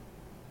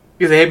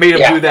 Because they had made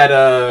him do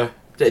that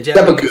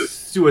Japanese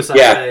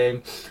suicide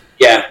thing.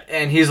 Yeah.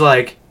 And he's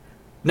like,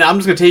 no, I'm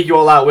just going to take you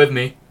all out with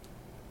me.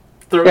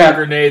 Throw a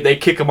grenade, they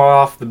kick him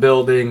off the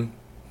building.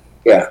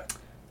 Yeah.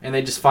 And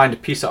they just find a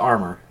piece of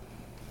armor.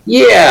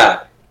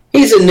 Yeah.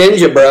 He's a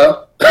ninja,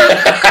 bro.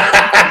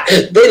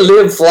 They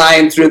live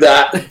flying through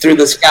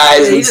the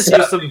skies. He just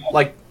does some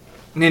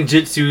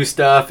ninjutsu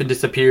stuff and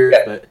disappears.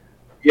 Yeah.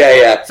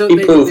 But So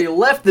they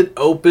left it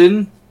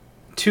open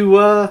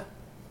to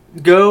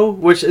go,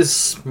 which is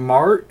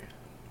smart.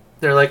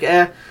 They're like,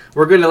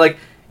 we're gonna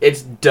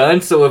it's done.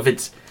 So if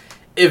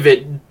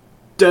it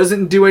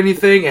doesn't do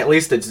anything, at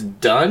least it's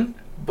done.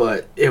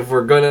 But if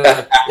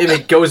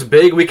it goes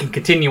big, we can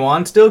continue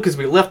on still because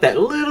we left that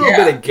little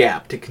bit of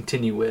gap to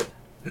continue with.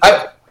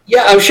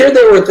 I'm sure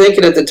they were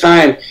thinking at the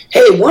time,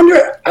 hey,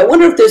 I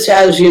wonder if this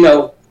has,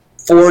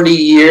 40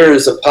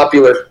 years of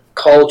popular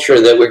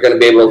culture that we're going to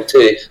be able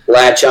to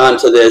latch on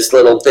to this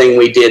little thing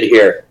we did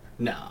here.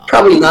 No.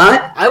 Probably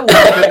not. I wouldn't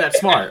have been that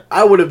smart.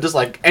 I would have just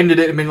ended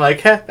it and been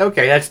like,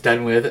 okay, that's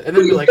done with. And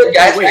then be like,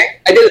 guys, wait,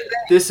 I did it.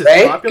 This is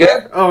popular?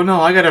 Good. Oh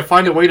no, I got to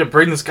find a way to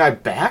bring this guy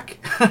back?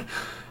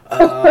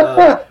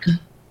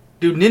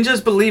 Do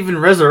ninjas believe in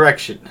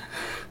resurrection?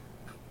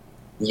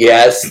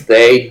 Yes,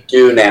 they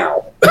do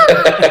now.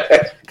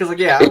 Because,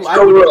 I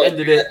would have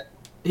ended it.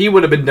 He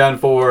would have been done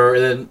for,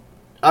 and then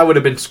I would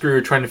have been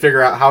screwed trying to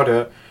figure out how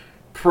to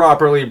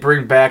properly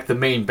bring back the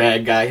main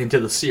bad guy into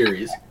the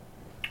series.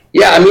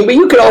 Yeah, I mean, but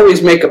you could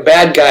always make a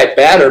bad guy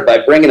badder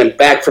by bringing him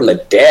back from the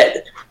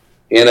dead,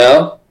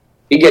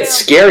 He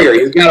gets scarier.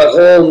 He's got a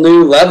whole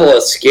new level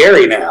of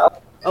scary now.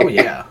 Oh,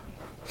 yeah.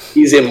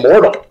 He's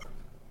immortal.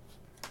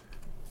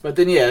 But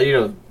then,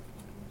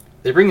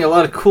 they bring a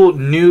lot of cool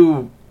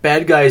new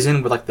bad guys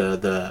in with, like,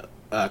 the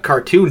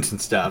cartoons and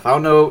stuff. I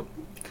don't know.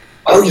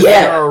 Oh, if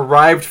yeah. They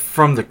arrived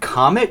from the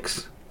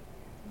comics?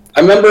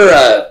 I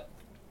remember,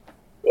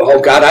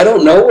 oh, God, I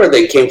don't know where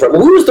they came from.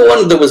 Who was the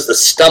one that was the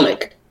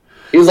stomach?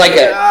 He was like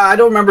I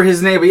don't remember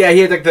his name, but yeah,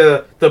 he had, like,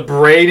 the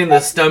brain in the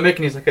stomach,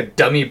 and he's like a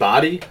dummy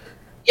body.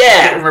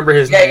 Yeah. I don't remember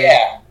his name.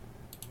 Yeah.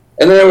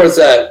 And then there was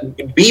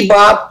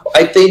Bebop,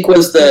 I think,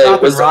 was the...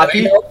 Bebop and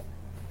Rocky?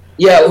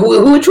 Yeah,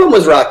 which one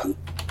was Rocky?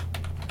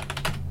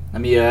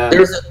 Let me,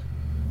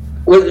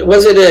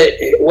 Was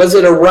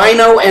it a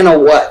rhino and a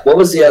what? What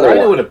was the other one?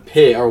 Rhino and a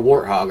pig, or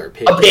warthog, or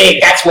pig. A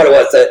pig, that's what it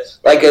was.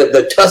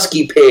 The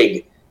tusky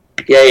pig.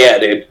 Yeah,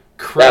 dude.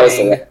 Krang that was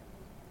the one.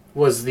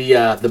 Was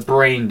the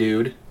brain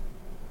dude.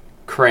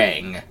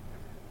 Krang,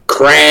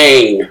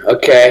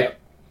 okay.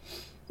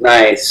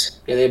 Nice.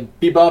 Yeah, they had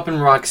Bebop and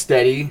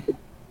Rocksteady.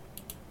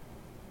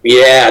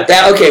 Yeah,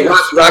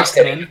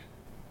 Rocksteady.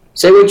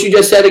 Say what you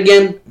just said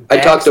again.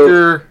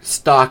 Baxter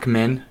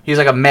Stockman. He's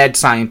like a mad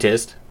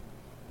scientist.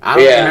 I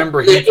don't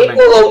remember him.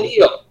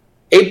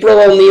 April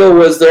O'Neil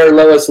was their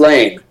Lois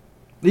Lane.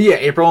 Yeah,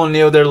 April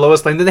O'Neil, their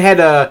Lois Lane. Then they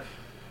had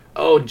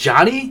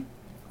Johnny?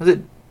 Was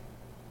it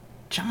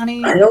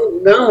Johnny? I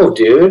don't know,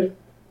 dude.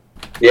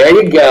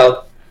 There you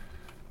go.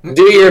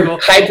 Do your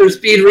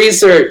hyperspeed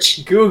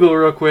research. Google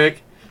real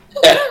quick.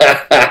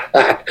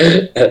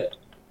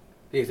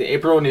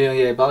 April O'Neil,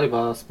 yeah,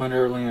 volleyball,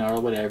 Splinter,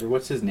 or whatever.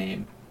 What's his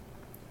name?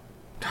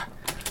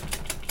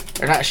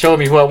 They're not showing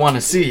me who I want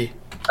to see.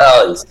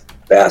 Oh, these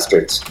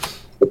bastards.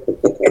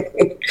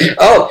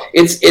 Oh,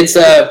 it's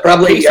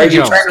probably... Casey are you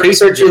Jones. trying to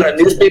research in a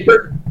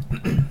newspaper?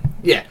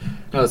 Yeah.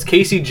 No, it's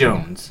Casey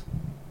Jones.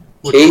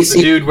 Casey?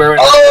 The dude wearing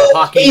the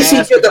hockey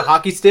mask with the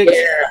hockey sticks?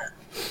 Yeah.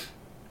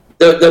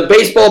 The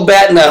baseball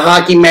bat and the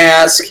hockey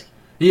mask.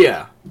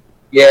 Yeah.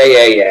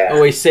 Yeah.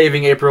 Always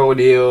saving April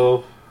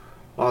O'Neil.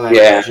 All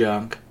that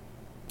junk.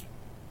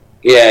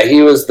 Yeah,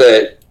 he was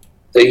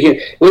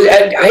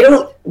I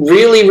don't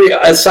really...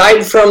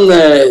 aside from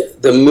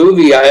the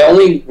movie, I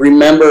only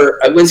remember...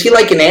 Was he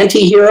like an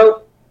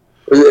anti-hero?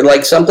 Was it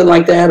like something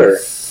like that? Or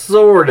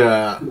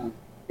sorta.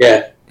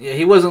 Yeah. Yeah,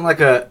 he wasn't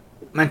like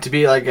meant to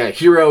be like a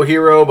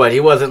hero, but he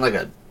wasn't like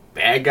a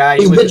bad guy.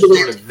 He was just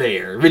sort of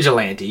there.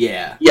 Vigilante,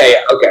 yeah.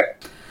 Yeah, okay.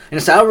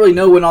 And so I don't really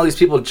know when all these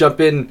people jump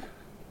in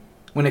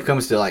when it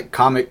comes to like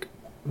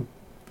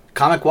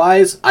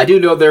comic-wise. I do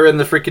know they're in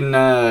the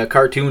freaking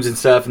cartoons and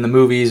stuff and the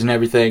movies and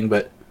everything,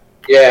 but...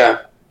 Yeah,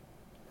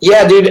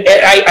 dude,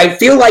 I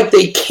feel like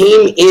they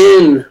came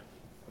in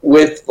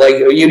with, like,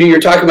 you're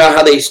talking about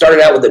how they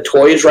started out with the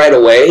toys right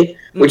away,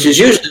 which is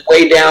usually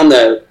way down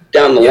the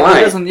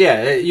line.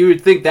 You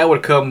would think that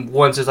would come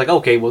once it's like,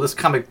 okay, well, this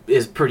comic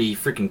is pretty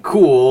freaking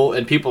cool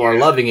and people are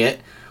loving it.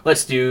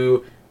 Let's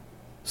do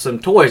some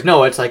toys.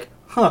 No, it's like,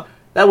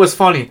 that was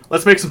funny.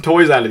 Let's make some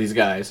toys out of these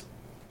guys.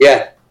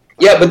 Yeah,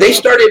 but they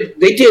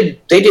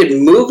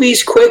did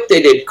movies quick,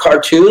 they did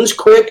cartoons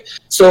quick,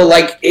 so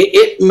like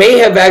it may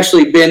have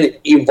actually been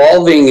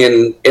evolving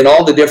in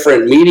all the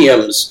different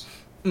mediums,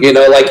 you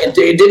know, like it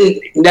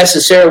didn't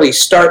necessarily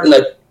start in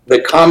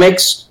the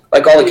comics,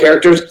 like all the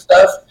characters and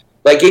stuff.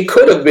 Like it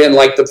could have been,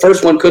 like the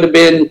first one could have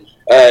been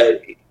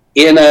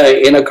in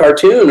a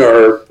cartoon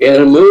or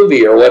in a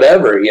movie or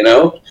whatever, you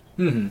know,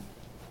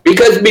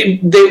 because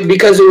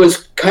it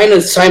was kind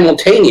of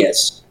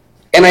simultaneous.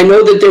 And I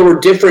know that there were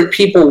different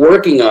people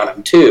working on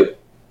them too.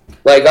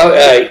 Like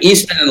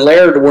Easton and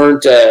Laird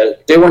weren't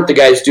the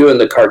guys doing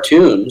the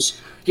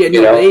cartoons. Yeah,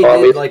 no, they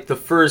did like the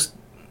first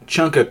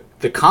chunk of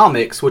the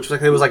comics, which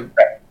was like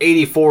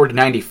 84 to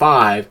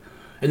 95,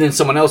 and then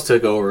someone else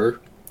took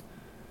over.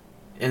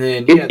 And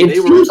then it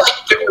seems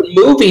like there were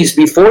movies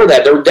before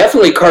that. There were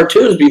definitely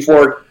cartoons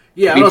before.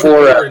 Yeah, I don't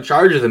know if they were in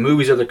charge of the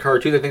movies or the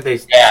cartoons. I think they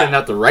sent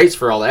out the rights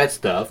for all that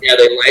stuff. Yeah,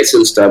 they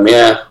licensed them.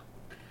 Yeah.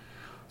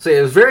 So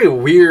it was very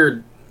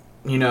weird,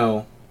 you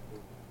know,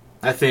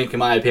 I think, in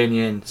my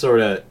opinion,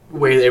 sort of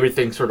way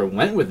everything sort of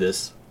went with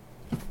this.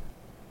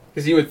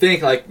 Because you would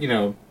think, like, you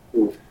know,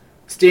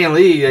 Stan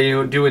Lee, you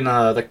know, doing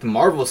like the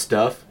Marvel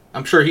stuff,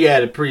 I'm sure he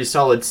had a pretty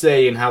solid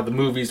say in how the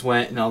movies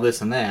went and all this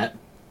and that.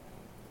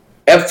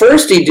 At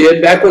first he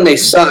did, back when they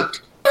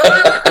sucked.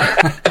 But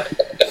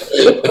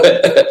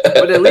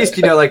at least,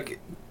 you know, like,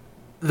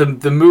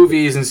 the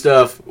movies and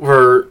stuff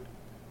were,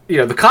 you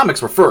know, the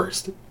comics were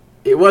first.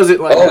 It wasn't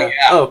like,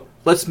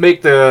 let's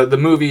make the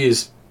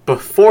movies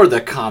before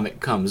the comic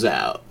comes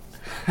out.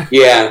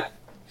 Yeah.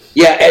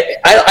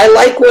 I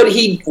like what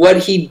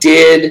he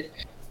did,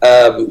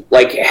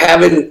 like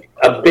having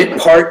a bit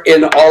part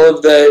in all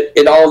of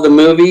the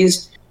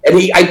movies. And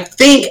I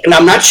think, and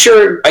I'm not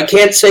sure, I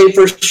can't say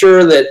for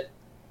sure that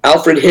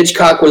Alfred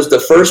Hitchcock was the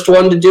first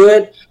one to do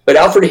it, but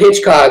Alfred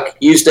Hitchcock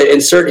used to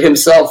insert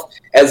himself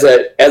as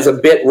a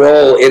bit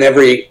role in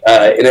every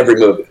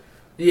movie.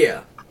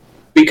 Yeah.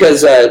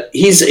 Because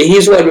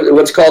he's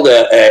what's called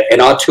an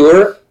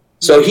auteur.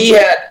 So he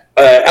had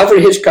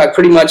Alfred Hitchcock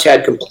pretty much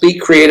had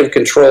complete creative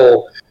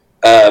control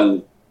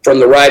from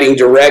the writing,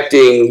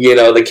 directing,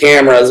 the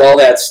cameras, all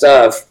that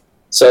stuff.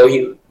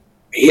 So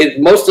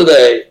most of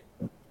the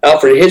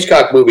Alfred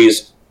Hitchcock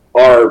movies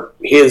are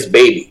his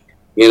baby,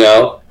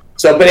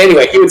 So, but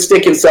anyway, he would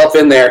stick himself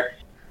in there,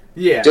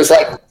 just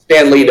like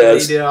Stan Lee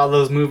does. He did all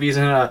those movies,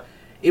 and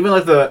even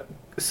like the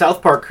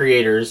South Park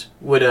creators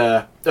would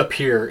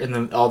appear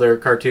in all their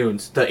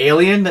cartoons. The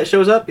alien that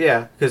shows up,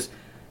 because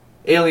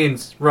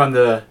aliens run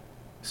the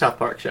South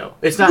Park show.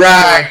 It's not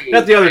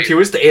not the other two.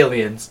 It's the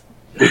aliens.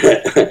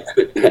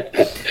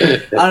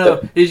 I don't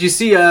know. Did you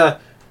see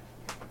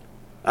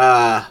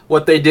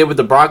what they did with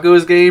the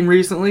Broncos game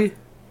recently?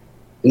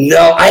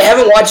 No, I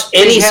haven't watched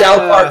any South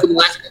Park in the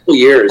last couple of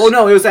years. Oh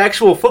no, it was an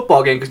actual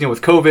football game because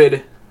with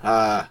COVID,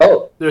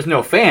 there's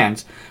no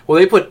fans. Well,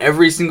 they put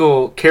every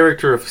single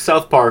character of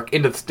South Park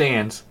into the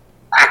stands.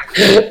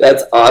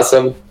 That's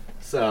awesome.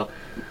 So,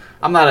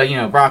 I'm not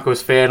a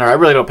Broncos fan, or I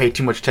really don't pay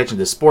too much attention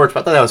to sports, but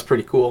I thought that was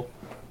pretty cool.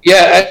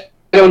 Yeah,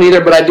 I don't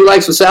either, but I do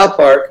like some South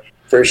Park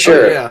for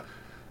sure.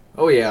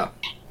 Oh yeah.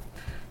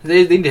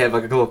 They need to have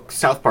like a little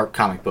South Park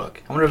comic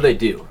book. I wonder if they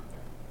do.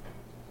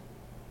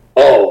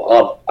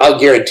 Oh, I'll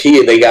guarantee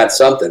you they got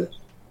something.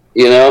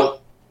 I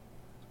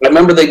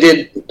remember they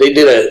did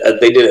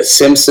a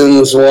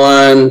Simpsons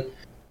one.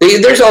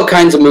 There's all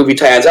kinds of movie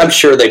tie-ins. I'm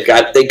sure they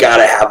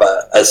gotta have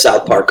a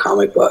South Park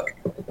comic book.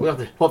 We'll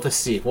have to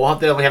see. We'll have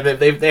to have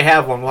they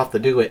have one. We'll have to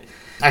do it.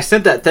 I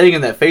sent that thing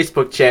in that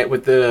Facebook chat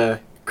with the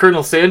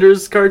Colonel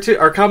Sanders cartoon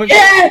or comic book.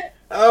 Yeah.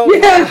 Oh my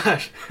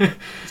gosh.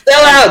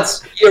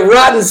 Sellouts! You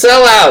rotten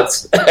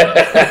sellouts!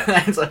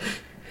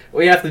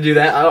 We have to do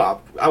that.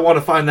 I want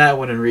to find that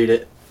one and read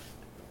it.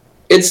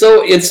 It's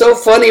so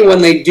funny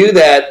when they do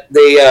that.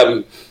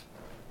 They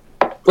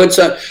put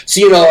some.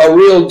 So a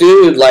real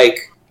dude like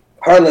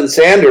Harlan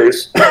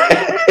Sanders.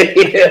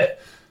 He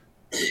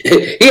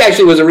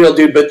actually was a real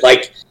dude, but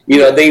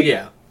they.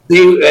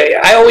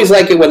 I always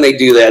like it when they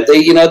do that.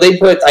 They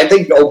put. I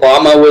think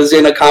Obama was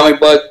in a comic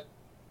book.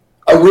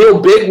 A real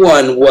big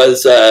one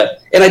was,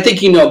 and I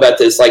think you know about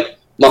this, like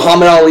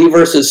Muhammad Ali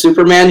versus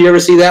Superman. You ever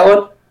see that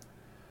one?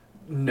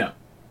 No.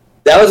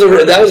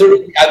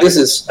 This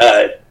is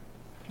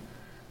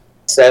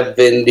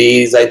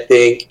 70s, I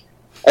think.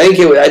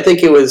 I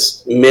think it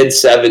was mid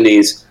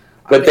 70s.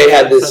 But they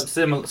had this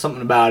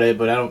something about it,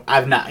 but I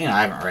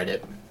haven't read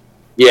it.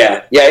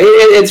 Yeah,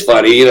 it's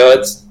funny,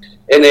 and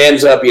it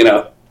ends up,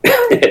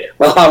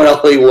 Muhammad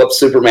Ali whoops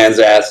Superman's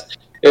ass.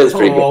 It was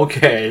pretty cool.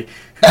 Okay.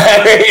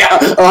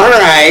 Yeah, all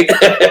right.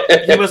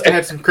 He must have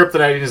had some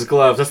kryptonite in his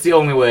gloves. That's the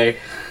only way.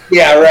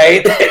 Yeah,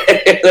 right.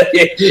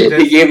 He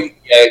gave him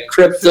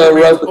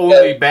crypto.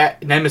 Only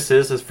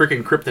nemesis is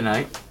freaking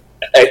kryptonite.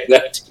 They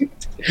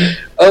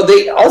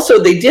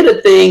did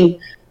a thing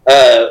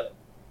not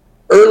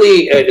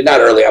early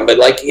on, but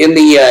like in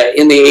the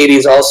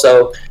 80s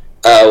also,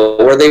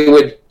 where they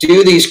would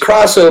do these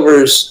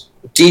crossovers,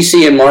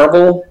 DC and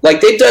Marvel. Like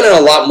they've done it a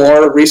lot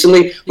more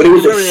recently, but it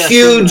was a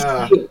huge.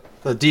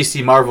 The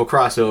DC Marvel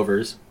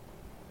crossovers.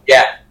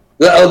 Yeah.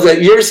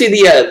 You ever see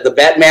the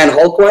Batman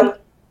Hulk one?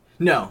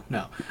 No.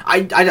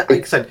 Like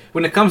I said,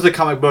 when it comes to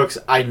comic books,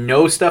 I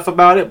know stuff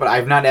about it, but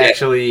I've not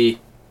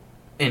actually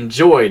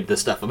enjoyed the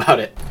stuff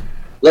about it.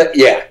 Let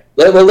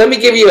me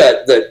give you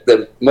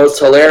the most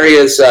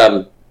hilarious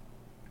spoiler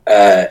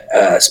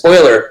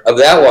of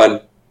that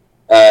one.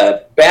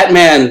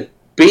 Batman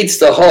beats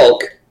the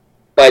Hulk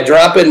by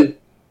dropping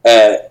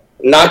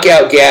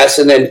knockout gas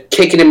and then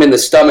kicking him in the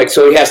stomach,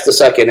 so he has to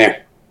suck in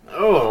air.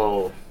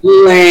 Oh.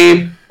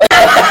 Lame.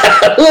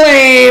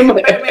 Lame.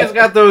 Batman's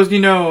got those,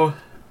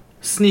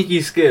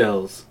 sneaky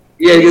skills.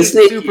 Yeah, he's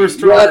super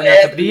strong,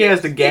 but he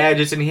has the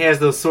gadgets and he has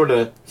those sort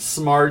of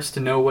smarts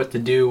to know what to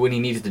do when he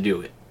needs to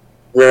do it.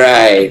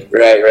 Right.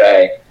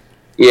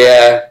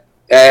 Yeah,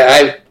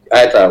 I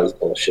thought it was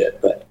bullshit,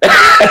 but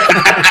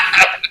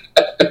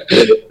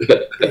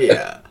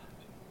yeah.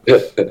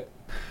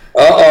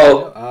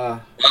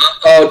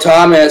 Uh-oh,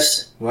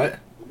 Thomas. What?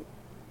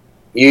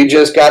 You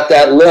just got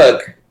that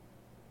look.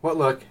 What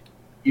look?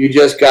 You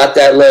just got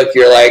that look.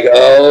 You're like,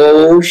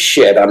 oh,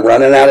 shit, I'm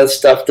running out of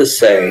stuff to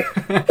say.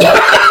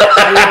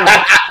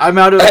 I'm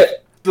out of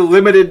the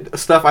limited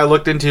stuff I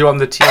looked into on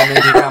the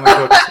TMNT comic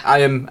books. I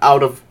am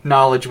out of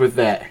knowledge with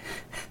that.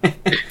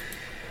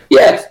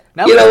 Yeah.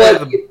 You know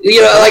what?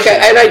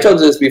 I told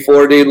you this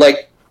before, dude.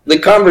 Like, the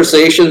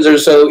conversations are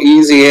so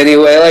easy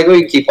anyway. Like,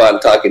 we can keep on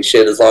talking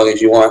shit as long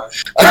as you want.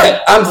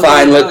 I'm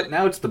fine with it.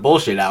 Now it's the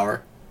bullshit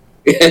hour.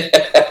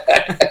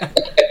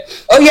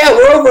 Oh, yeah,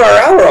 we're over our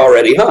hour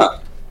already, huh?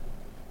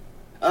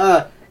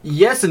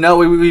 Yes and no.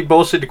 We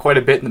bullshitted quite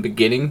a bit in the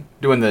beginning,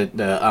 doing the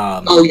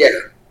oh,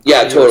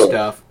 yeah, totally.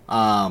 Stuff.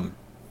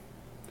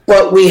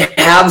 But we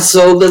have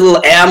so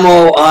little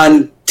ammo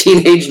on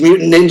Teenage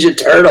Mutant Ninja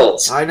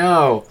Turtles. I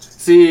know.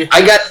 See,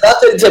 I got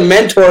nothing to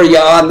mentor you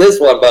on this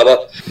one,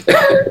 Bubba.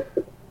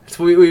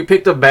 So we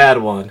picked a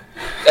bad one.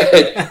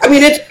 I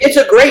mean, it's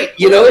a great,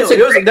 it was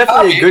definitely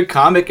comic. a good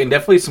comic and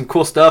definitely some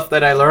cool stuff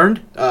that I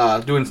learned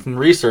doing some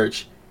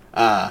research.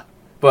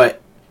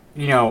 But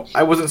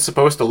I wasn't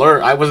supposed to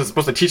learn. I wasn't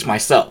supposed to teach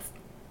myself.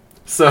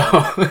 So.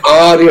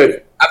 Oh,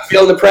 dude, I'm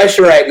feeling the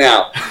pressure right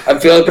now. I'm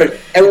feeling the pressure.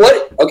 And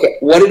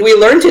what did we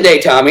learn today,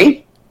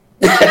 Tommy?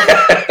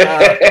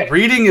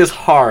 Reading is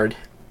hard.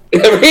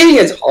 Reading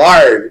is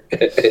hard.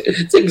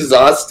 It's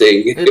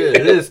exhausting.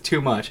 It is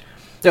too much.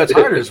 No, it's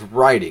harder is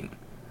writing.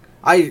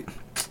 Oh,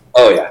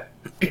 yeah.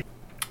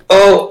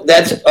 Oh,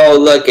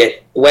 look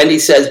it. Wendy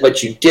says,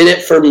 but you did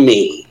it for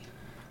me.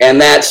 And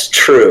that's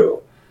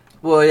true.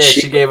 Well, yeah,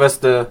 she gave us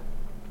say,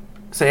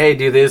 hey,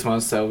 do this one.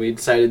 So we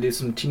decided to do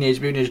some Teenage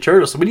Mutant Ninja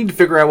Turtles. So we need to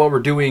figure out what we're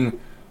doing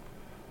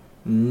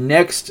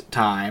next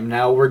time.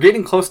 Now, we're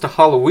getting close to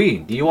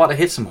Halloween. Do you want to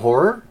hit some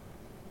horror?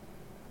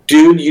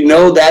 Dude,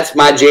 that's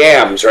my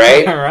jams,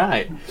 right? All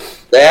right.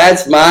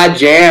 That's my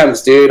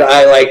jams, dude.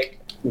 I like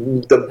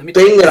the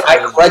thing that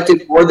I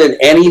collected more than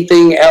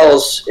anything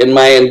else in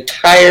my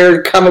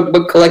entire comic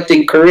book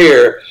collecting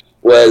career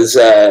was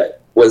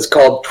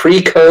called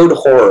pre-code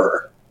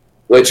horror,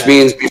 which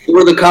means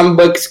before the comic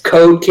books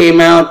code came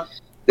out,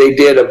 they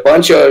did a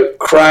bunch of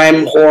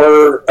crime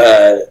horror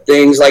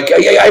things. Like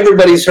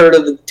everybody's heard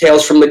of the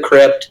Tales from the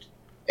Crypt,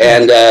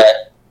 and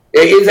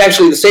it's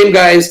actually the same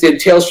guys did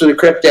Tales from the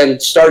Crypt and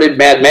started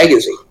Mad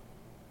Magazine.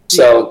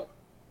 So,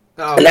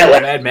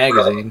 Mad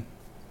Magazine.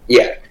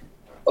 Yeah.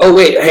 Oh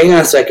wait, hang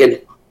on a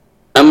second.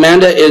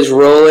 Amanda is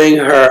rolling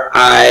her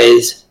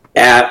eyes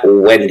at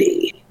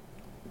Wendy.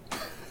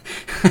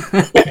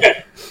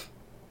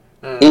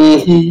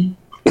 Mm-hmm.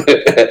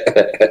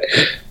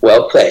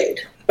 Well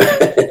played.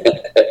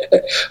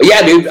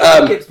 Yeah, dude.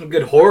 Get some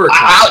good horror.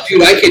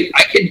 Dude,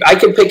 I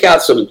could pick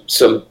out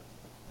some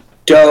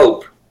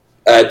dope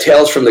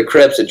Tales from the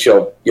Crypts that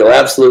you'll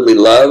absolutely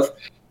love.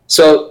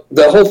 So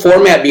the whole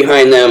format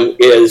behind them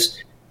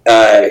is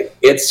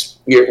it's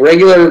your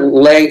regular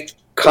length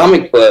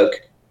comic book,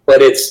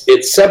 but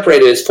it's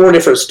separated as 4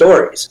 different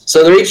stories.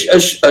 So they're each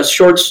a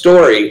short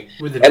story,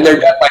 and they're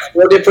done by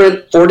four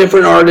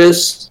different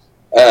artists.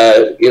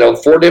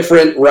 4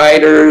 different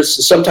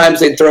writers. Sometimes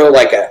they throw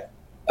like a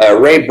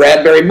Ray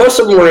Bradbury. Most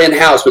of them were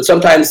in-house, but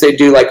sometimes they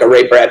do like a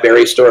Ray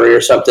Bradbury story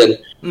or something.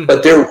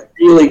 But they're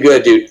really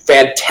good, dude.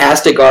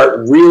 Fantastic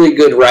art, really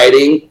good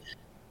writing.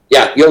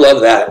 Yeah, you'll love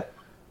that.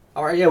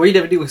 All right, yeah, we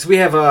definitely do. So we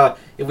have,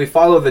 if we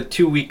follow the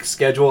 2-week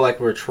schedule like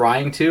we're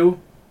trying to,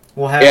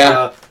 we'll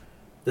have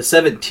the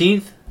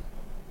 17th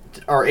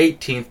or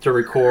 18th to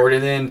record,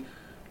 and then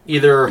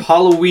either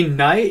Halloween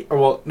night,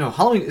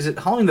 Halloween, is it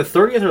Halloween the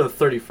 30th or the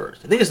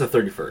 31st? I think it's the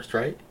 31st,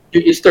 right?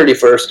 It's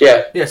 31st,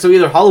 yeah. Yeah, so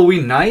either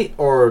Halloween night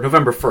or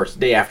November 1st,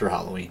 day after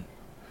Halloween.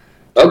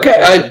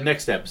 Okay.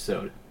 Next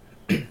episode.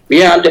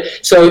 Yeah,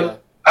 so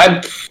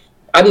I'm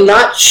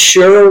not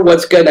sure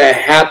what's going to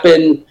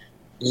happen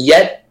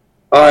yet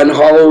on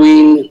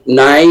Halloween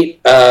night.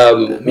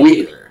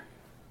 We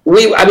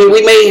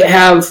may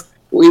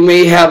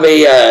have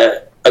a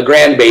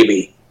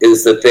grandbaby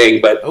is the thing,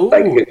 but all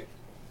right.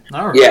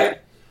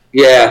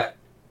 yeah.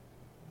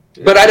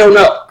 But I don't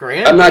know.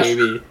 I'm not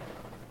sure.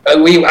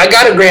 I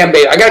got a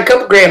grandbaby. I got a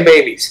couple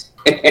grandbabies.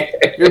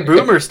 Your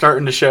boomer's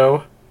starting to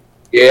show.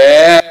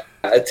 Yeah,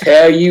 I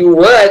tell you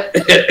what.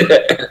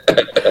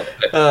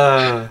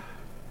 No,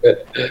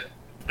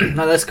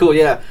 that's cool.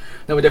 Yeah,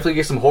 no, we definitely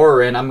get some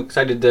horror in. I'm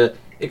excited to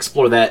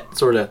explore that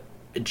sort of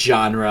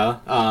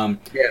genre. So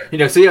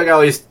you got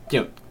all these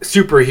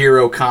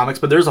superhero comics,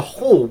 but there's a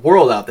whole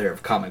world out there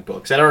of comic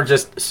books that aren't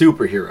just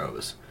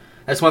superheroes.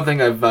 That's one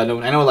thing I've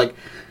known. I know, like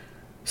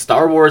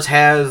Star Wars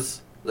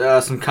has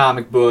some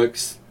comic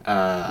books.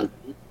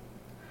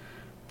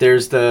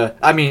 There's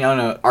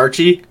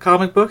Archie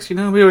comic books.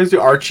 We always do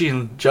Archie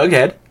and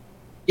Jughead.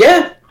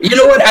 Yeah, you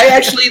know what? I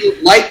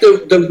actually like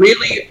the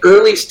really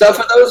early stuff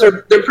of those.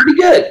 They're pretty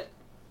good.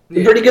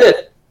 They're pretty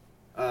good.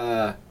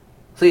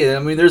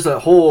 There's a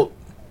whole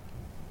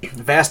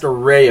vast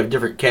array of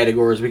different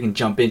categories we can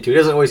jump into. It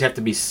doesn't always have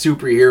to be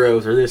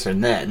superheroes or this or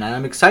that. And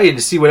I'm excited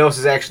to see what else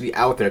is actually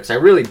out there, because I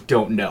really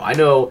don't know. I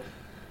know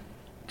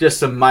just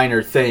some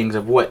minor things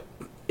of what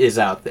is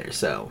out there.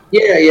 So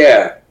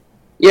yeah,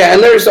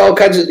 and there's all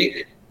kinds of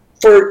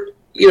for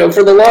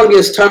the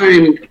longest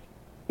time,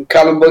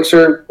 comic books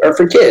are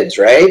for kids,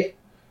 right?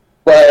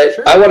 But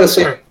sure, I want to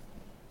say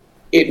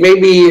it may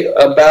be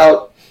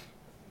about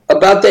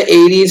the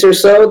 80s or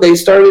so, they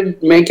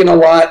started making a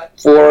lot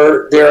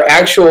for their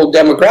actual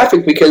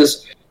demographic,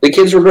 because the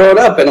kids were growing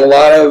up, and a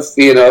lot of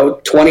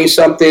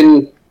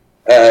 20-something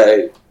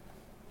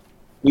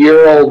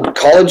year-old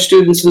college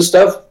students and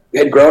stuff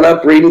had grown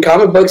up reading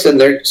comic books,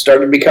 and they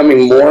started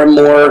becoming more and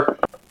more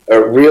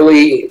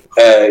really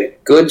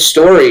good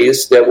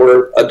stories that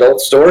were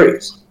adult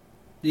stories.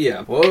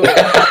 Yeah, whoa. Falling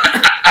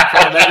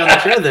back on the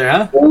chair there,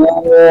 huh?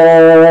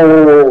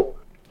 Whoa.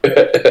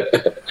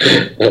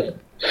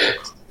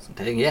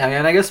 Yeah,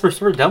 and I guess we're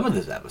sort of done with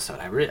this episode.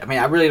 I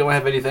really don't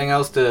have anything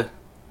else to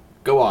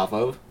go off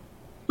of.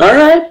 All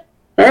right.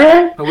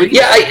 But we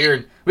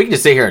can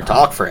just sit here and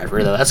talk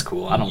forever, though. That's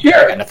cool. I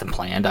got nothing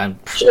planned.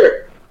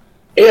 Sure.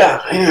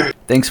 Yeah.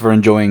 Thanks for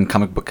enjoying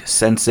Comic Book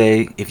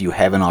Sensei. If you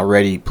haven't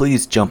already,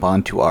 please jump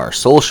onto our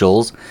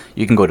socials.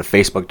 You can go to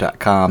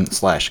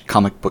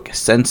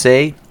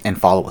facebook.com/comicbooksensei and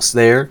follow us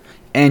there.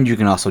 And you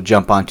can also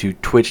jump onto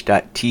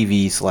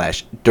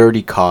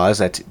twitch.tv/dirtycause.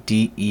 That's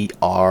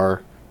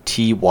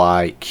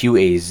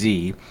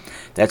DERTYQAZ.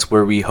 That's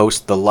where we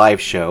host the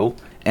live show.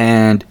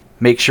 And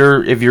make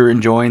sure, if you're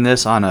enjoying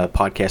this on a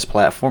podcast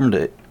platform,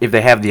 if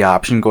they have the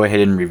option, go ahead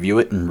and review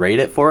it and rate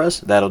it for us.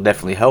 That'll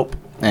definitely help.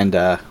 And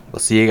we'll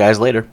see you guys later.